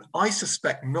 And I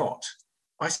suspect not.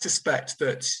 I suspect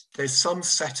that there's some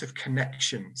set of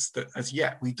connections that as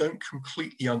yet we don't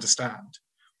completely understand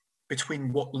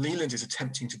between what Leland is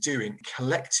attempting to do in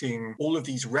collecting all of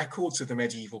these records of the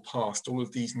medieval past, all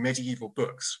of these medieval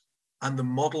books, and the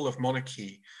model of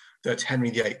monarchy that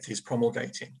Henry VIII is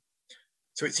promulgating.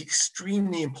 So it's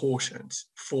extremely important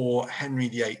for Henry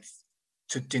VIII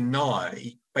to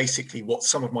deny basically what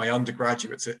some of my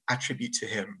undergraduates attribute to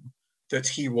him, that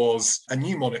he was a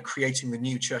new monarch creating the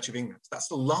new Church of England. That's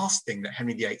the last thing that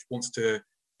Henry VIII wants to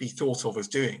be thought of as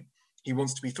doing. He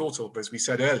wants to be thought of, as we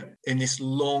said earlier, in this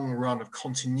long run of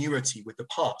continuity with the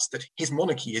past, that his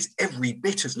monarchy is every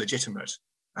bit as legitimate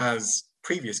as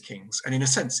previous kings, and in a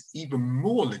sense, even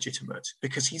more legitimate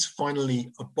because he's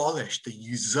finally abolished the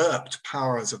usurped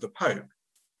powers of the Pope,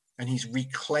 and he's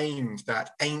reclaimed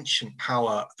that ancient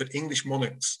power that English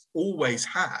monarchs always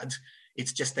had.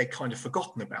 It's just they'd kind of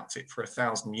forgotten about it for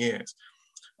 1,000 years.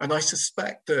 And I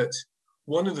suspect that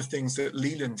one of the things that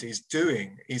Leland is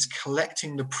doing is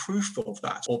collecting the proof of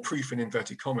that, or proof in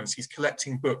inverted commas. He's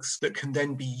collecting books that can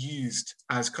then be used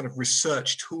as kind of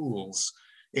research tools,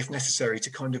 if necessary,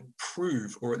 to kind of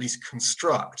prove or at least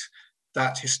construct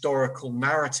that historical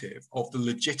narrative of the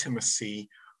legitimacy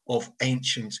of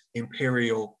ancient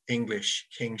imperial English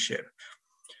kingship.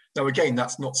 Now, again,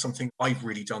 that's not something I've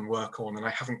really done work on, and I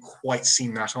haven't quite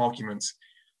seen that argument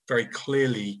very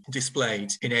clearly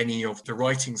displayed in any of the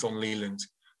writings on Leland.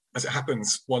 As it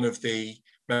happens, one of the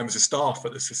members of staff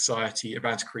at the Society of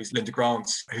Antiquaries, Linda Grant,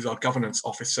 who's our governance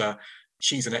officer,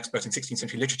 she's an expert in 16th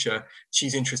century literature.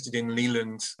 She's interested in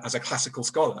Leland as a classical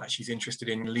scholar. She's interested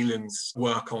in Leland's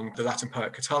work on the Latin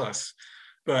poet Catullus.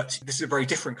 But this is a very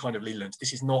different kind of Leland.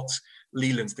 This is not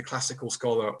Leland, the classical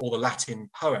scholar or the Latin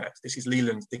poet. This is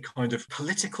Leland, the kind of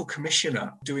political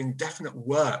commissioner doing definite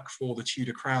work for the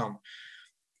Tudor crown.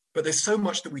 But there's so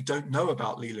much that we don't know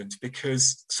about Leland,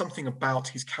 because something about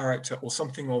his character or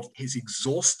something of his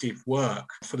exhaustive work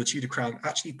for the Tudor crown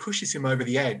actually pushes him over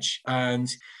the edge. And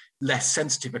less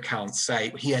sensitive accounts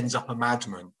say he ends up a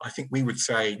madman. I think we would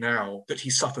say now that he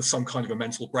suffers some kind of a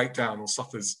mental breakdown or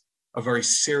suffers a very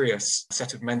serious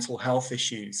set of mental health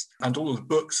issues. And all of the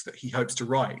books that he hopes to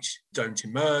write don't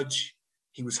emerge.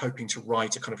 He was hoping to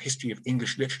write a kind of history of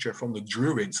English literature from the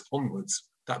Druids onwards.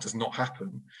 That does not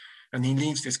happen. And he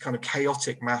leaves this kind of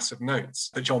chaotic mass of notes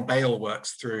that John Bale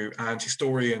works through and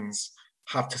historians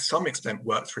have to some extent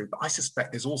worked through. But I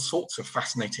suspect there's all sorts of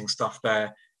fascinating stuff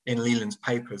there in Leland's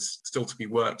papers still to be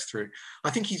worked through. I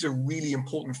think he's a really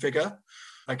important figure.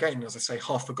 Again, as I say,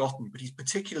 half forgotten, but he's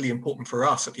particularly important for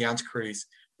us at the Antiquaries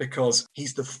because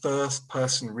he's the first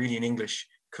person really in English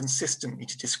consistently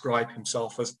to describe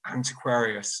himself as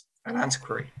antiquarius and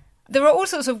antiquary. There are all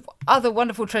sorts of other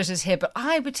wonderful treasures here, but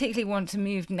I particularly want to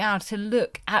move now to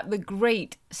look at the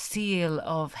Great Seal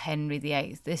of Henry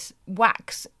VIII, this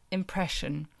wax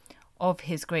impression of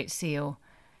his Great Seal.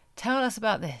 Tell us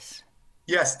about this.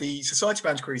 Yes, the Society of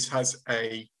Antiquaries has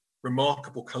a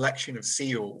remarkable collection of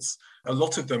seals. A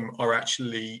lot of them are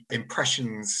actually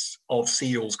impressions of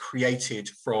seals created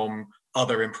from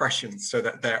other impressions, so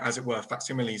that they're, as it were,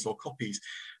 facsimiles or copies.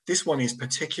 This one is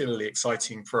particularly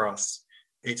exciting for us.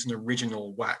 It's an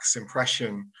original wax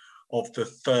impression of the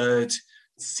third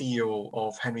seal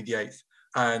of Henry VIII,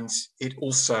 and it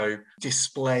also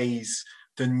displays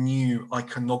the new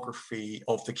iconography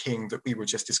of the king that we were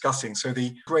just discussing. So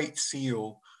the Great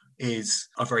Seal is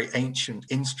a very ancient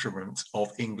instrument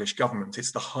of English government.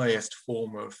 It's the highest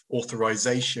form of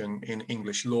authorization in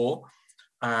English law.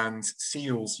 And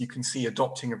seals, you can see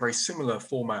adopting a very similar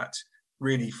format,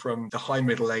 really from the High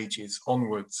Middle Ages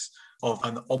onwards, of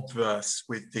an obverse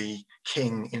with the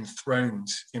king enthroned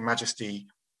in majesty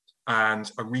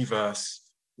and a reverse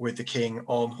with the king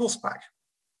on horseback.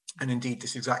 And indeed,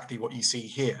 this is exactly what you see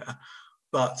here.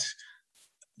 But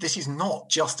this is not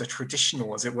just a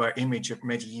traditional, as it were, image of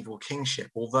medieval kingship.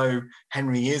 Although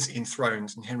Henry is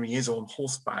enthroned and Henry is on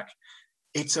horseback,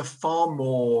 it's a far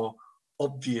more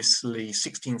obviously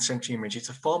 16th century image. It's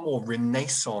a far more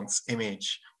Renaissance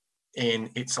image in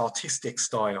its artistic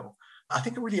style. I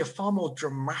think really a far more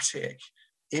dramatic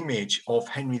image of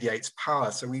Henry VIII's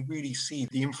power. So we really see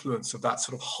the influence of that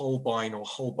sort of Holbein or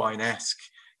Holbein-esque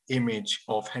image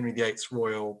of Henry VIII's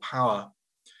royal power.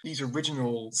 These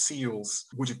original seals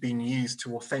would have been used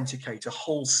to authenticate a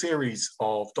whole series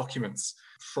of documents,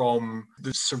 from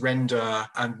the surrender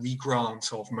and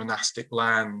regrant of monastic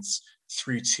lands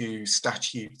through to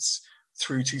statutes,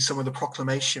 through to some of the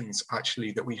proclamations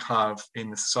actually that we have in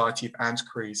the Society of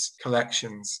Antiquaries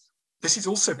collections. This is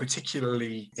also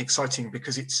particularly exciting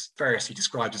because it's variously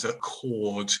described as a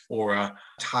cord or a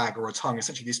tag or a tongue,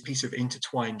 essentially this piece of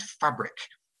intertwined fabric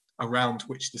around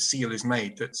which the seal is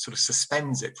made that sort of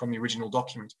suspends it from the original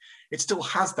document. It still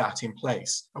has that in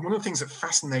place. And one of the things that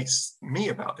fascinates me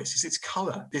about this is its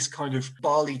colour, this kind of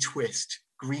barley twist,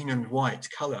 green and white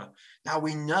colour. Now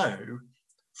we know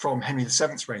from Henry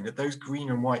VII's reign that those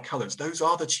green and white colours, those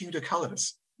are the Tudor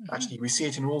colours. Mm-hmm. Actually, we see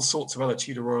it in all sorts of other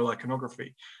Tudor royal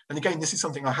iconography. And again, this is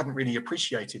something I hadn't really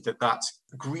appreciated, that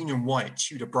green and white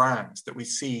Tudor brand that we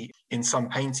see in some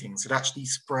paintings, it actually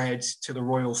spread to the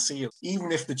royal seal.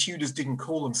 Even if the Tudors didn't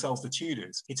call themselves the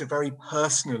Tudors, it's a very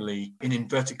personally, in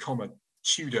inverted comma,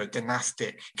 Tudor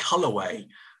dynastic colourway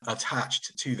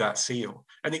attached to that seal.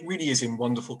 And it really is in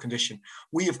wonderful condition.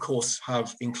 We, of course,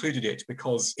 have included it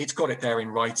because it's got it there in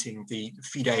writing, the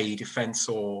VIII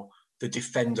Defensor, the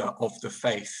defender of the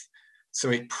faith.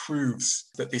 So it proves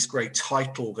that this great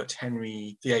title that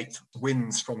Henry VIII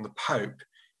wins from the Pope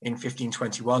in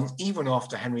 1521, even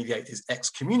after Henry VIII is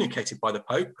excommunicated by the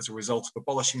Pope as a result of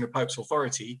abolishing the Pope's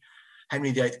authority,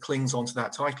 Henry VIII clings onto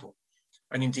that title.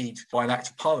 And indeed, by an act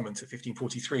of Parliament of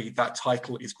 1543, that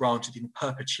title is granted in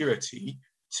perpetuity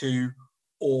to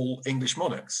all English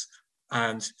monarchs.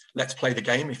 And let's play the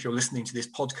game. If you're listening to this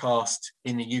podcast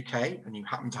in the UK and you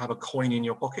happen to have a coin in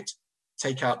your pocket,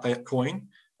 take out that coin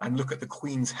and look at the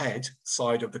Queen's head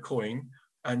side of the coin,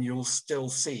 and you'll still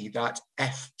see that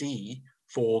FD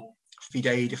for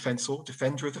Fidei Defensor,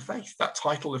 Defender of the Faith. That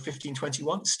title of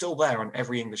 1521 is still there on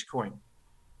every English coin.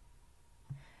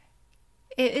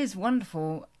 It is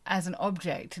wonderful as an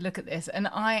object to look at this, and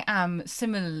I am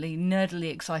similarly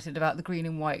nerdily excited about the green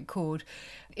and white cord.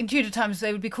 In Tudor times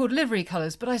they would be called livery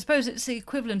colours, but I suppose it's the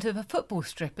equivalent of a football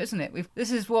strip, isn't it?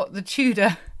 This is what the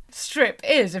Tudor strip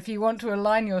is. If you want to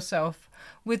align yourself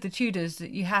with the Tudors,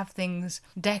 that you have things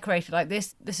decorated like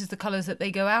this. This is the colours that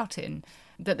they go out in,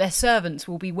 that their servants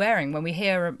will be wearing. When we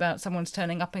hear about someone's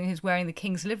turning up and he's wearing the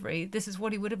king's livery, this is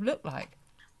what he would have looked like.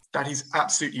 That is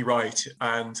absolutely right.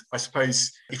 And I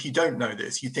suppose if you don't know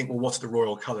this, you think, well, what's the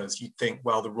royal colours? You'd think,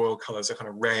 well, the royal colours are kind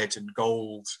of red and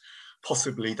gold,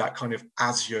 possibly that kind of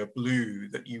azure blue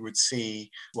that you would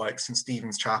see like St.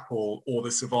 Stephen's Chapel or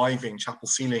the surviving chapel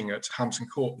ceiling at Hampton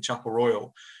Court, the Chapel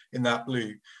Royal, in that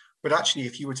blue. But actually,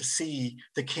 if you were to see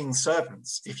the king's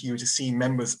servants, if you were to see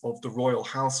members of the royal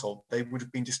household, they would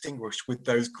have been distinguished with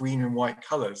those green and white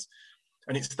colours.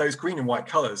 And it's those green and white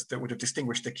colours that would have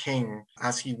distinguished the king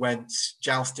as he went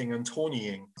jousting and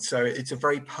tourneying. So it's a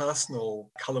very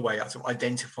personal colourway out of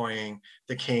identifying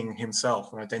the king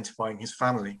himself and identifying his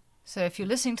family. So if you're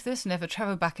listening to this and ever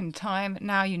travel back in time,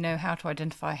 now you know how to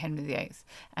identify Henry VIII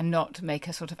and not make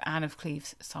a sort of Anne of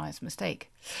Cleves size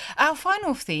mistake. Our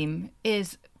final theme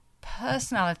is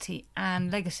personality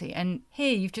and legacy, and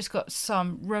here you've just got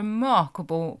some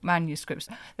remarkable manuscripts.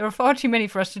 There are far too many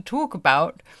for us to talk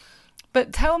about,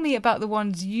 but tell me about the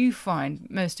ones you find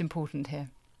most important here.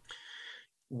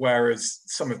 Whereas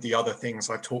some of the other things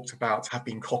I talked about have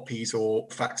been copies or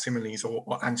facsimiles or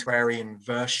antiquarian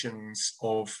versions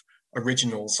of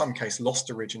originals, some case lost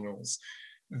originals,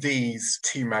 these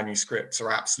two manuscripts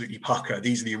are absolutely pucker.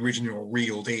 These are the original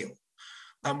real deal.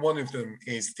 And one of them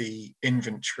is the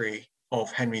inventory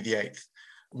of Henry VIII.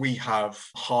 We have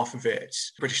half of it.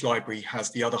 British Library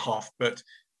has the other half, but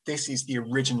this is the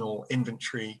original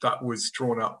inventory that was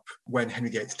drawn up when Henry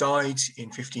VIII died in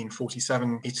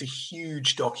 1547. It's a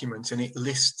huge document and it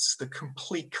lists the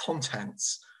complete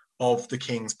contents of the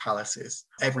king's palaces.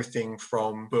 Everything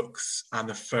from books and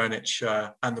the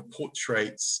furniture and the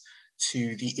portraits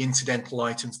to the incidental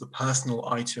items, the personal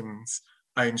items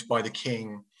owned by the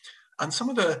king, and some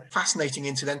of the fascinating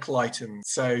incidental items.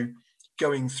 So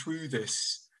going through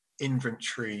this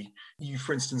inventory, you,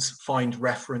 for instance, find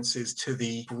references to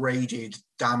the braided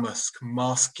damask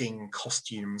masking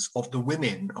costumes of the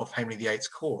women of Henry VIII's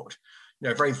court. You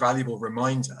know, a very valuable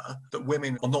reminder that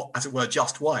women are not, as it were,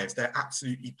 just wives. They're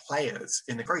absolutely players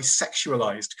in the very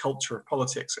sexualized culture of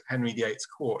politics at Henry VIII's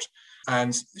court.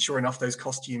 And sure enough, those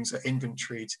costumes are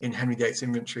inventoried in Henry VIII's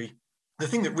inventory. The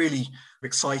thing that really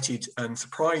excited and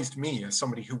surprised me as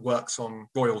somebody who works on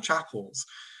royal chapels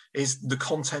is the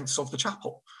contents of the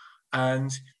chapel.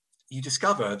 And you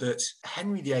discover that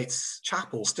Henry VIII's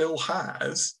chapel still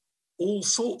has all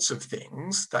sorts of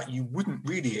things that you wouldn't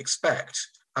really expect,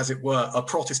 as it were, a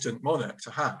Protestant monarch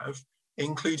to have,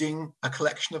 including a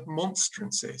collection of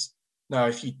monstrances. Now,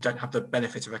 if you don't have the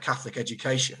benefit of a Catholic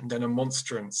education, then a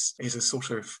monstrance is a sort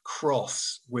of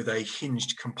cross with a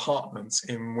hinged compartment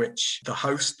in which the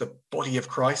host, the body of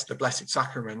Christ, the Blessed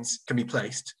Sacraments, can be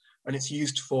placed. And it's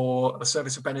used for a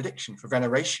service of benediction, for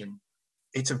veneration.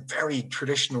 It's a very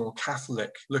traditional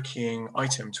Catholic-looking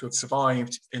item to have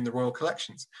survived in the royal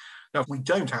collections. Now, we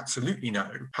don't absolutely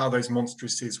know how those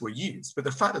monstrances were used, but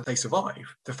the fact that they survive,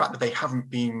 the fact that they haven't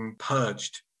been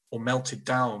purged or melted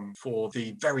down for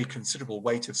the very considerable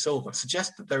weight of silver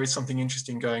suggests that there is something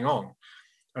interesting going on.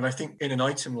 And I think in an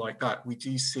item like that, we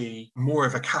do see more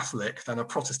of a Catholic than a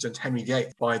Protestant Henry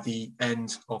VIII by the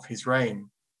end of his reign.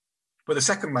 But the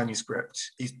second manuscript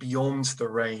is beyond the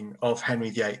reign of Henry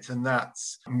VIII, and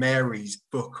that's Mary's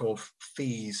book of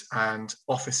fees and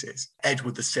offices.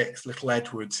 Edward VI, little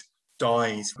Edward,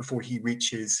 dies before he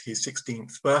reaches his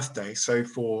 16th birthday. So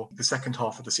for the second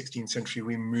half of the 16th century,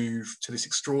 we move to this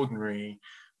extraordinary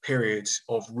period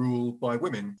of rule by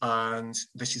women. And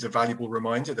this is a valuable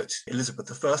reminder that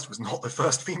Elizabeth I was not the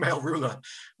first female ruler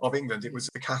of England. It was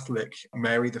the Catholic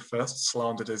Mary I,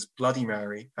 slandered as Bloody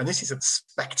Mary. And this is a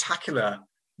spectacular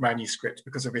manuscript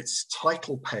because of its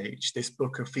title page, this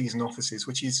book of fees and offices,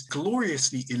 which is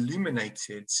gloriously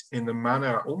illuminated in the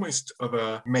manner almost of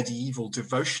a medieval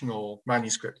devotional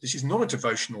manuscript. This is not a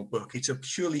devotional book, it's a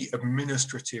purely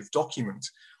administrative document.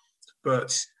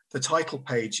 But the title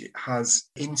page has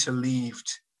interleaved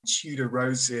Tudor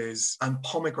roses and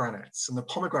pomegranates. And the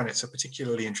pomegranates are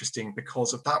particularly interesting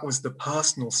because that was the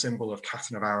personal symbol of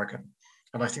Catherine of Aragon.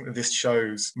 And I think that this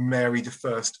shows Mary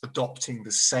I adopting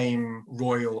the same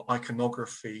royal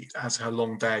iconography as her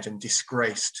long dead and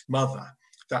disgraced mother.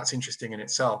 That's interesting in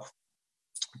itself.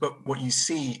 But what you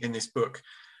see in this book,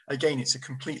 again, it's a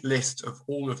complete list of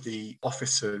all of the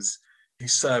officers who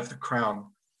serve the crown.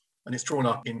 And it's drawn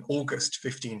up in August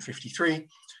 1553,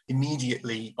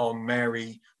 immediately on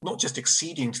Mary, not just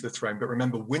acceding to the throne, but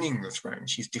remember, winning the throne.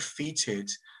 She's defeated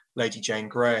Lady Jane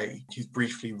Grey, who's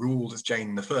briefly ruled as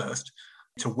Jane I,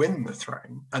 to win the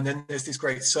throne. And then there's this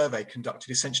great survey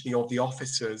conducted essentially of the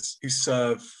officers who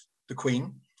serve the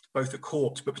Queen, both at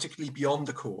court, but particularly beyond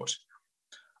the court.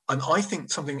 And I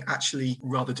think something actually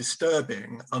rather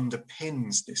disturbing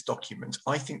underpins this document.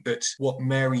 I think that what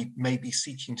Mary may be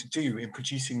seeking to do in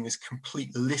producing this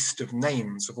complete list of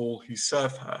names of all who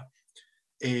serve her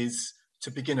is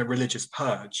to begin a religious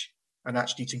purge and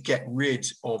actually to get rid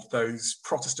of those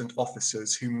Protestant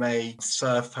officers who may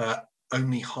serve her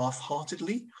only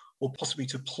half-heartedly or possibly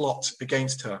to plot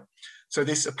against her. So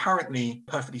this apparently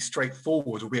perfectly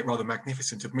straightforward, albeit rather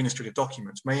magnificent administrative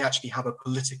document may actually have a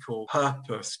political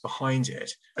purpose behind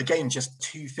it. Again, just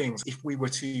two things. If we were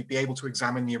to be able to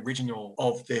examine the original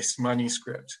of this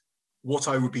manuscript, what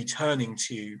I would be turning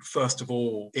to, first of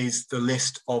all, is the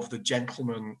list of the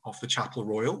gentlemen of the Chapel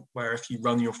Royal, where if you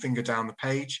run your finger down the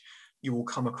page, you will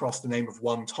come across the name of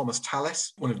one Thomas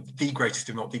Tallis, one of the greatest,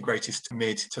 if not the greatest,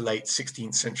 mid to late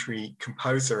 16th century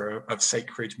composer of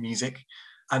sacred music.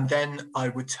 And then I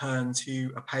would turn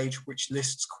to a page which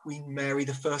lists Queen Mary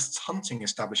I's hunting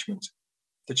establishment,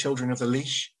 the children of the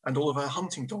leash and all of her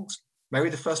hunting dogs.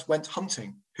 Mary I went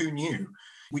hunting. Who knew?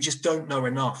 We just don't know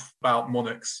enough about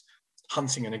monarchs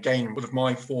hunting. And again, one of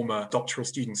my former doctoral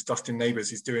students, Dustin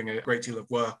Neighbours, is doing a great deal of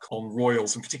work on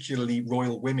royals and particularly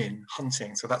royal women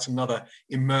hunting. So that's another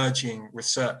emerging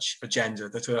research agenda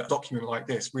that a document like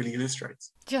this really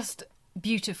illustrates. Just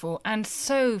beautiful and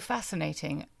so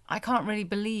fascinating. I can't really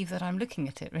believe that I'm looking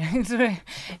at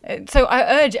it. So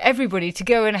I urge everybody to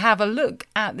go and have a look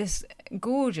at this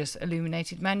gorgeous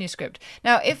illuminated manuscript.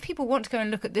 Now, if people want to go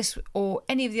and look at this or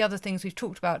any of the other things we've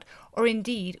talked about, or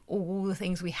indeed all the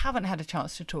things we haven't had a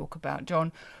chance to talk about,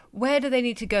 John, where do they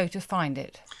need to go to find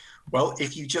it? Well,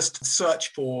 if you just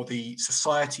search for the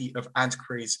Society of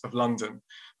Antiquaries of London,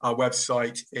 our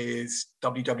website is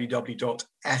www.sal.org.uk.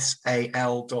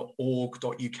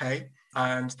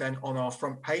 And then on our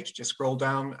front page, just scroll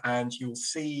down and you'll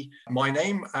see my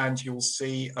name and you'll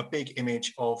see a big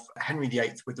image of Henry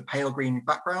VIII with the pale green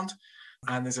background.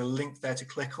 And there's a link there to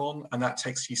click on, and that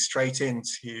takes you straight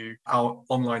into our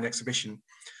online exhibition.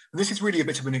 And this is really a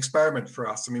bit of an experiment for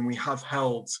us. I mean, we have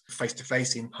held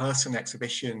face-to-face in-person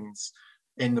exhibitions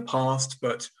in the past,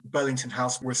 but Burlington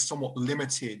House was somewhat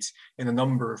limited in the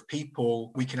number of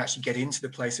people we can actually get into the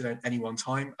place at any one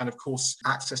time. And of course,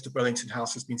 access to Burlington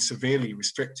House has been severely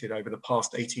restricted over the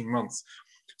past 18 months.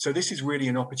 So this is really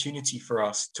an opportunity for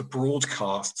us to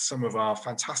broadcast some of our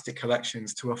fantastic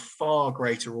collections to a far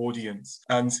greater audience.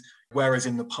 And whereas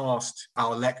in the past,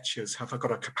 our lectures have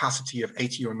got a capacity of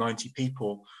 80 or 90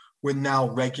 people, we're now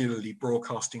regularly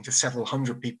broadcasting to several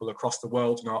hundred people across the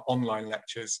world in our online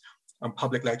lectures and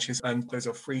public lectures, and those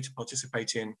are free to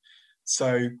participate in.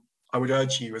 So I would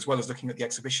urge you, as well as looking at the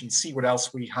exhibition, see what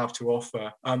else we have to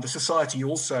offer. The Society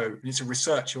also, it's a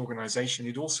research organisation,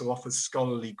 it also offers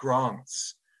scholarly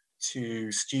grants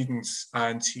to students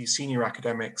and to senior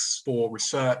academics for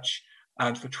research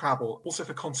and for travel, also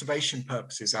for conservation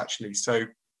purposes, actually. So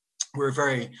we're a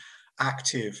very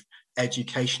active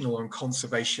educational and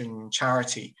conservation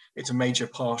charity. It's a major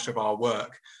part of our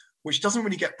work, which doesn't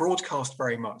really get broadcast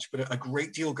very much, but a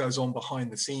great deal goes on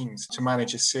behind the scenes to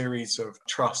manage a series of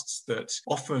trusts that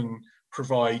often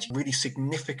provide really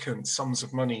significant sums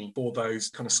of money for those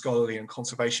kind of scholarly and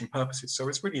conservation purposes. So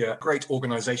it's really a great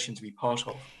organisation to be part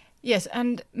of. Yes,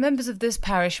 and members of this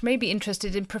parish may be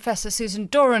interested in Professor Susan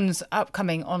Doran's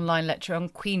upcoming online lecture on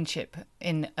queenship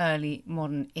in early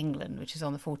modern England, which is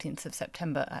on the 14th of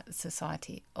September at the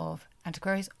Society of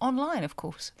Antiquaries, online, of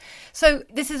course. So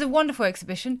this is a wonderful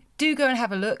exhibition. Do go and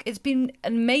have a look. It's been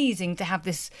amazing to have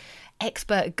this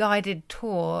expert guided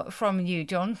tour from you,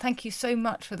 John. Thank you so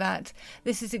much for that.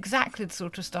 This is exactly the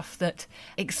sort of stuff that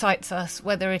excites us,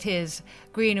 whether it is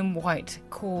green and white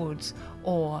cords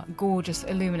or gorgeous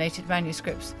illuminated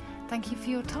manuscripts. Thank you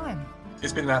for your time.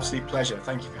 It's been an absolute pleasure.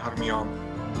 Thank you for having me on.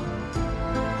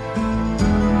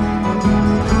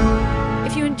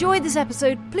 If you enjoyed this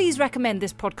episode, please recommend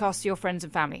this podcast to your friends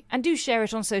and family, and do share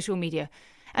it on social media.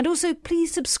 And also,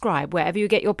 please subscribe wherever you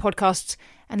get your podcasts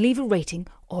and leave a rating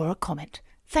or a comment.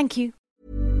 Thank you.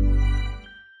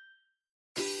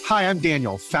 Hi, I'm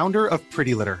Daniel, founder of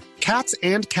Pretty Litter. Cats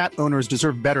and cat owners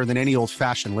deserve better than any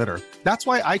old-fashioned litter. That's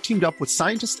why I teamed up with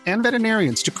scientists and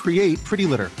veterinarians to create Pretty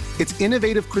Litter. Its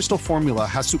innovative crystal formula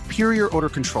has superior odor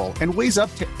control and weighs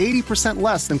up to 80%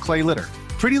 less than clay litter.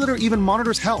 Pretty Litter even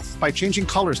monitors health by changing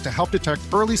colors to help detect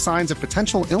early signs of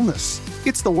potential illness.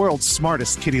 It's the world's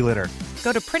smartest kitty litter.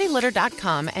 Go to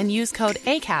prettylitter.com and use code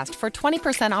ACAST for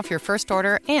 20% off your first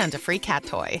order and a free cat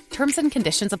toy. Terms and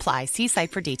conditions apply. See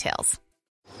site for details.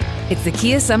 It's the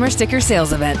Kia Summer Sticker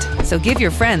Sales Event, so give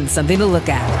your friends something to look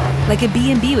at. Like a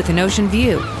B&B with an ocean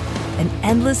view, an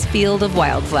endless field of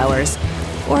wildflowers,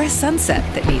 or a sunset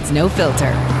that needs no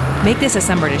filter. Make this a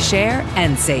summer to share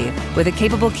and save with a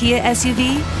capable Kia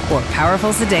SUV or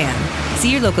powerful sedan.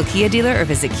 See your local Kia dealer or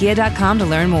visit kia.com to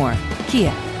learn more.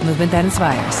 Kia, movement that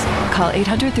inspires. Call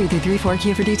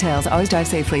 800-3334-KIA for details. Always drive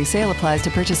safely. Sale applies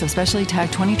to purchase of specially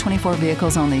tagged 2024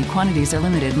 vehicles only. Quantities are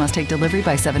limited. Must take delivery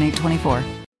by 7/8/24.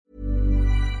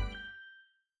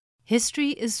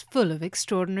 History is full of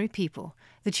extraordinary people,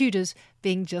 the Tudors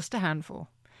being just a handful.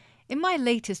 In my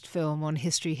latest film on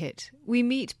History Hit, we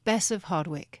meet Bess of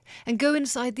Hardwick and go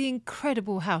inside the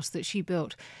incredible house that she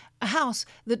built, a house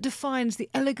that defines the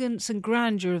elegance and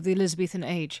grandeur of the Elizabethan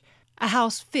age, a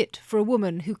house fit for a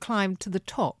woman who climbed to the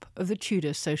top of the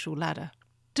Tudor social ladder.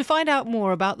 To find out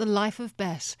more about the life of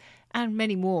Bess and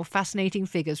many more fascinating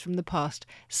figures from the past,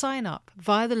 sign up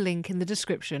via the link in the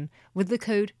description with the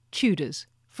code TUDORS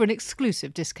for an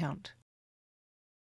exclusive discount.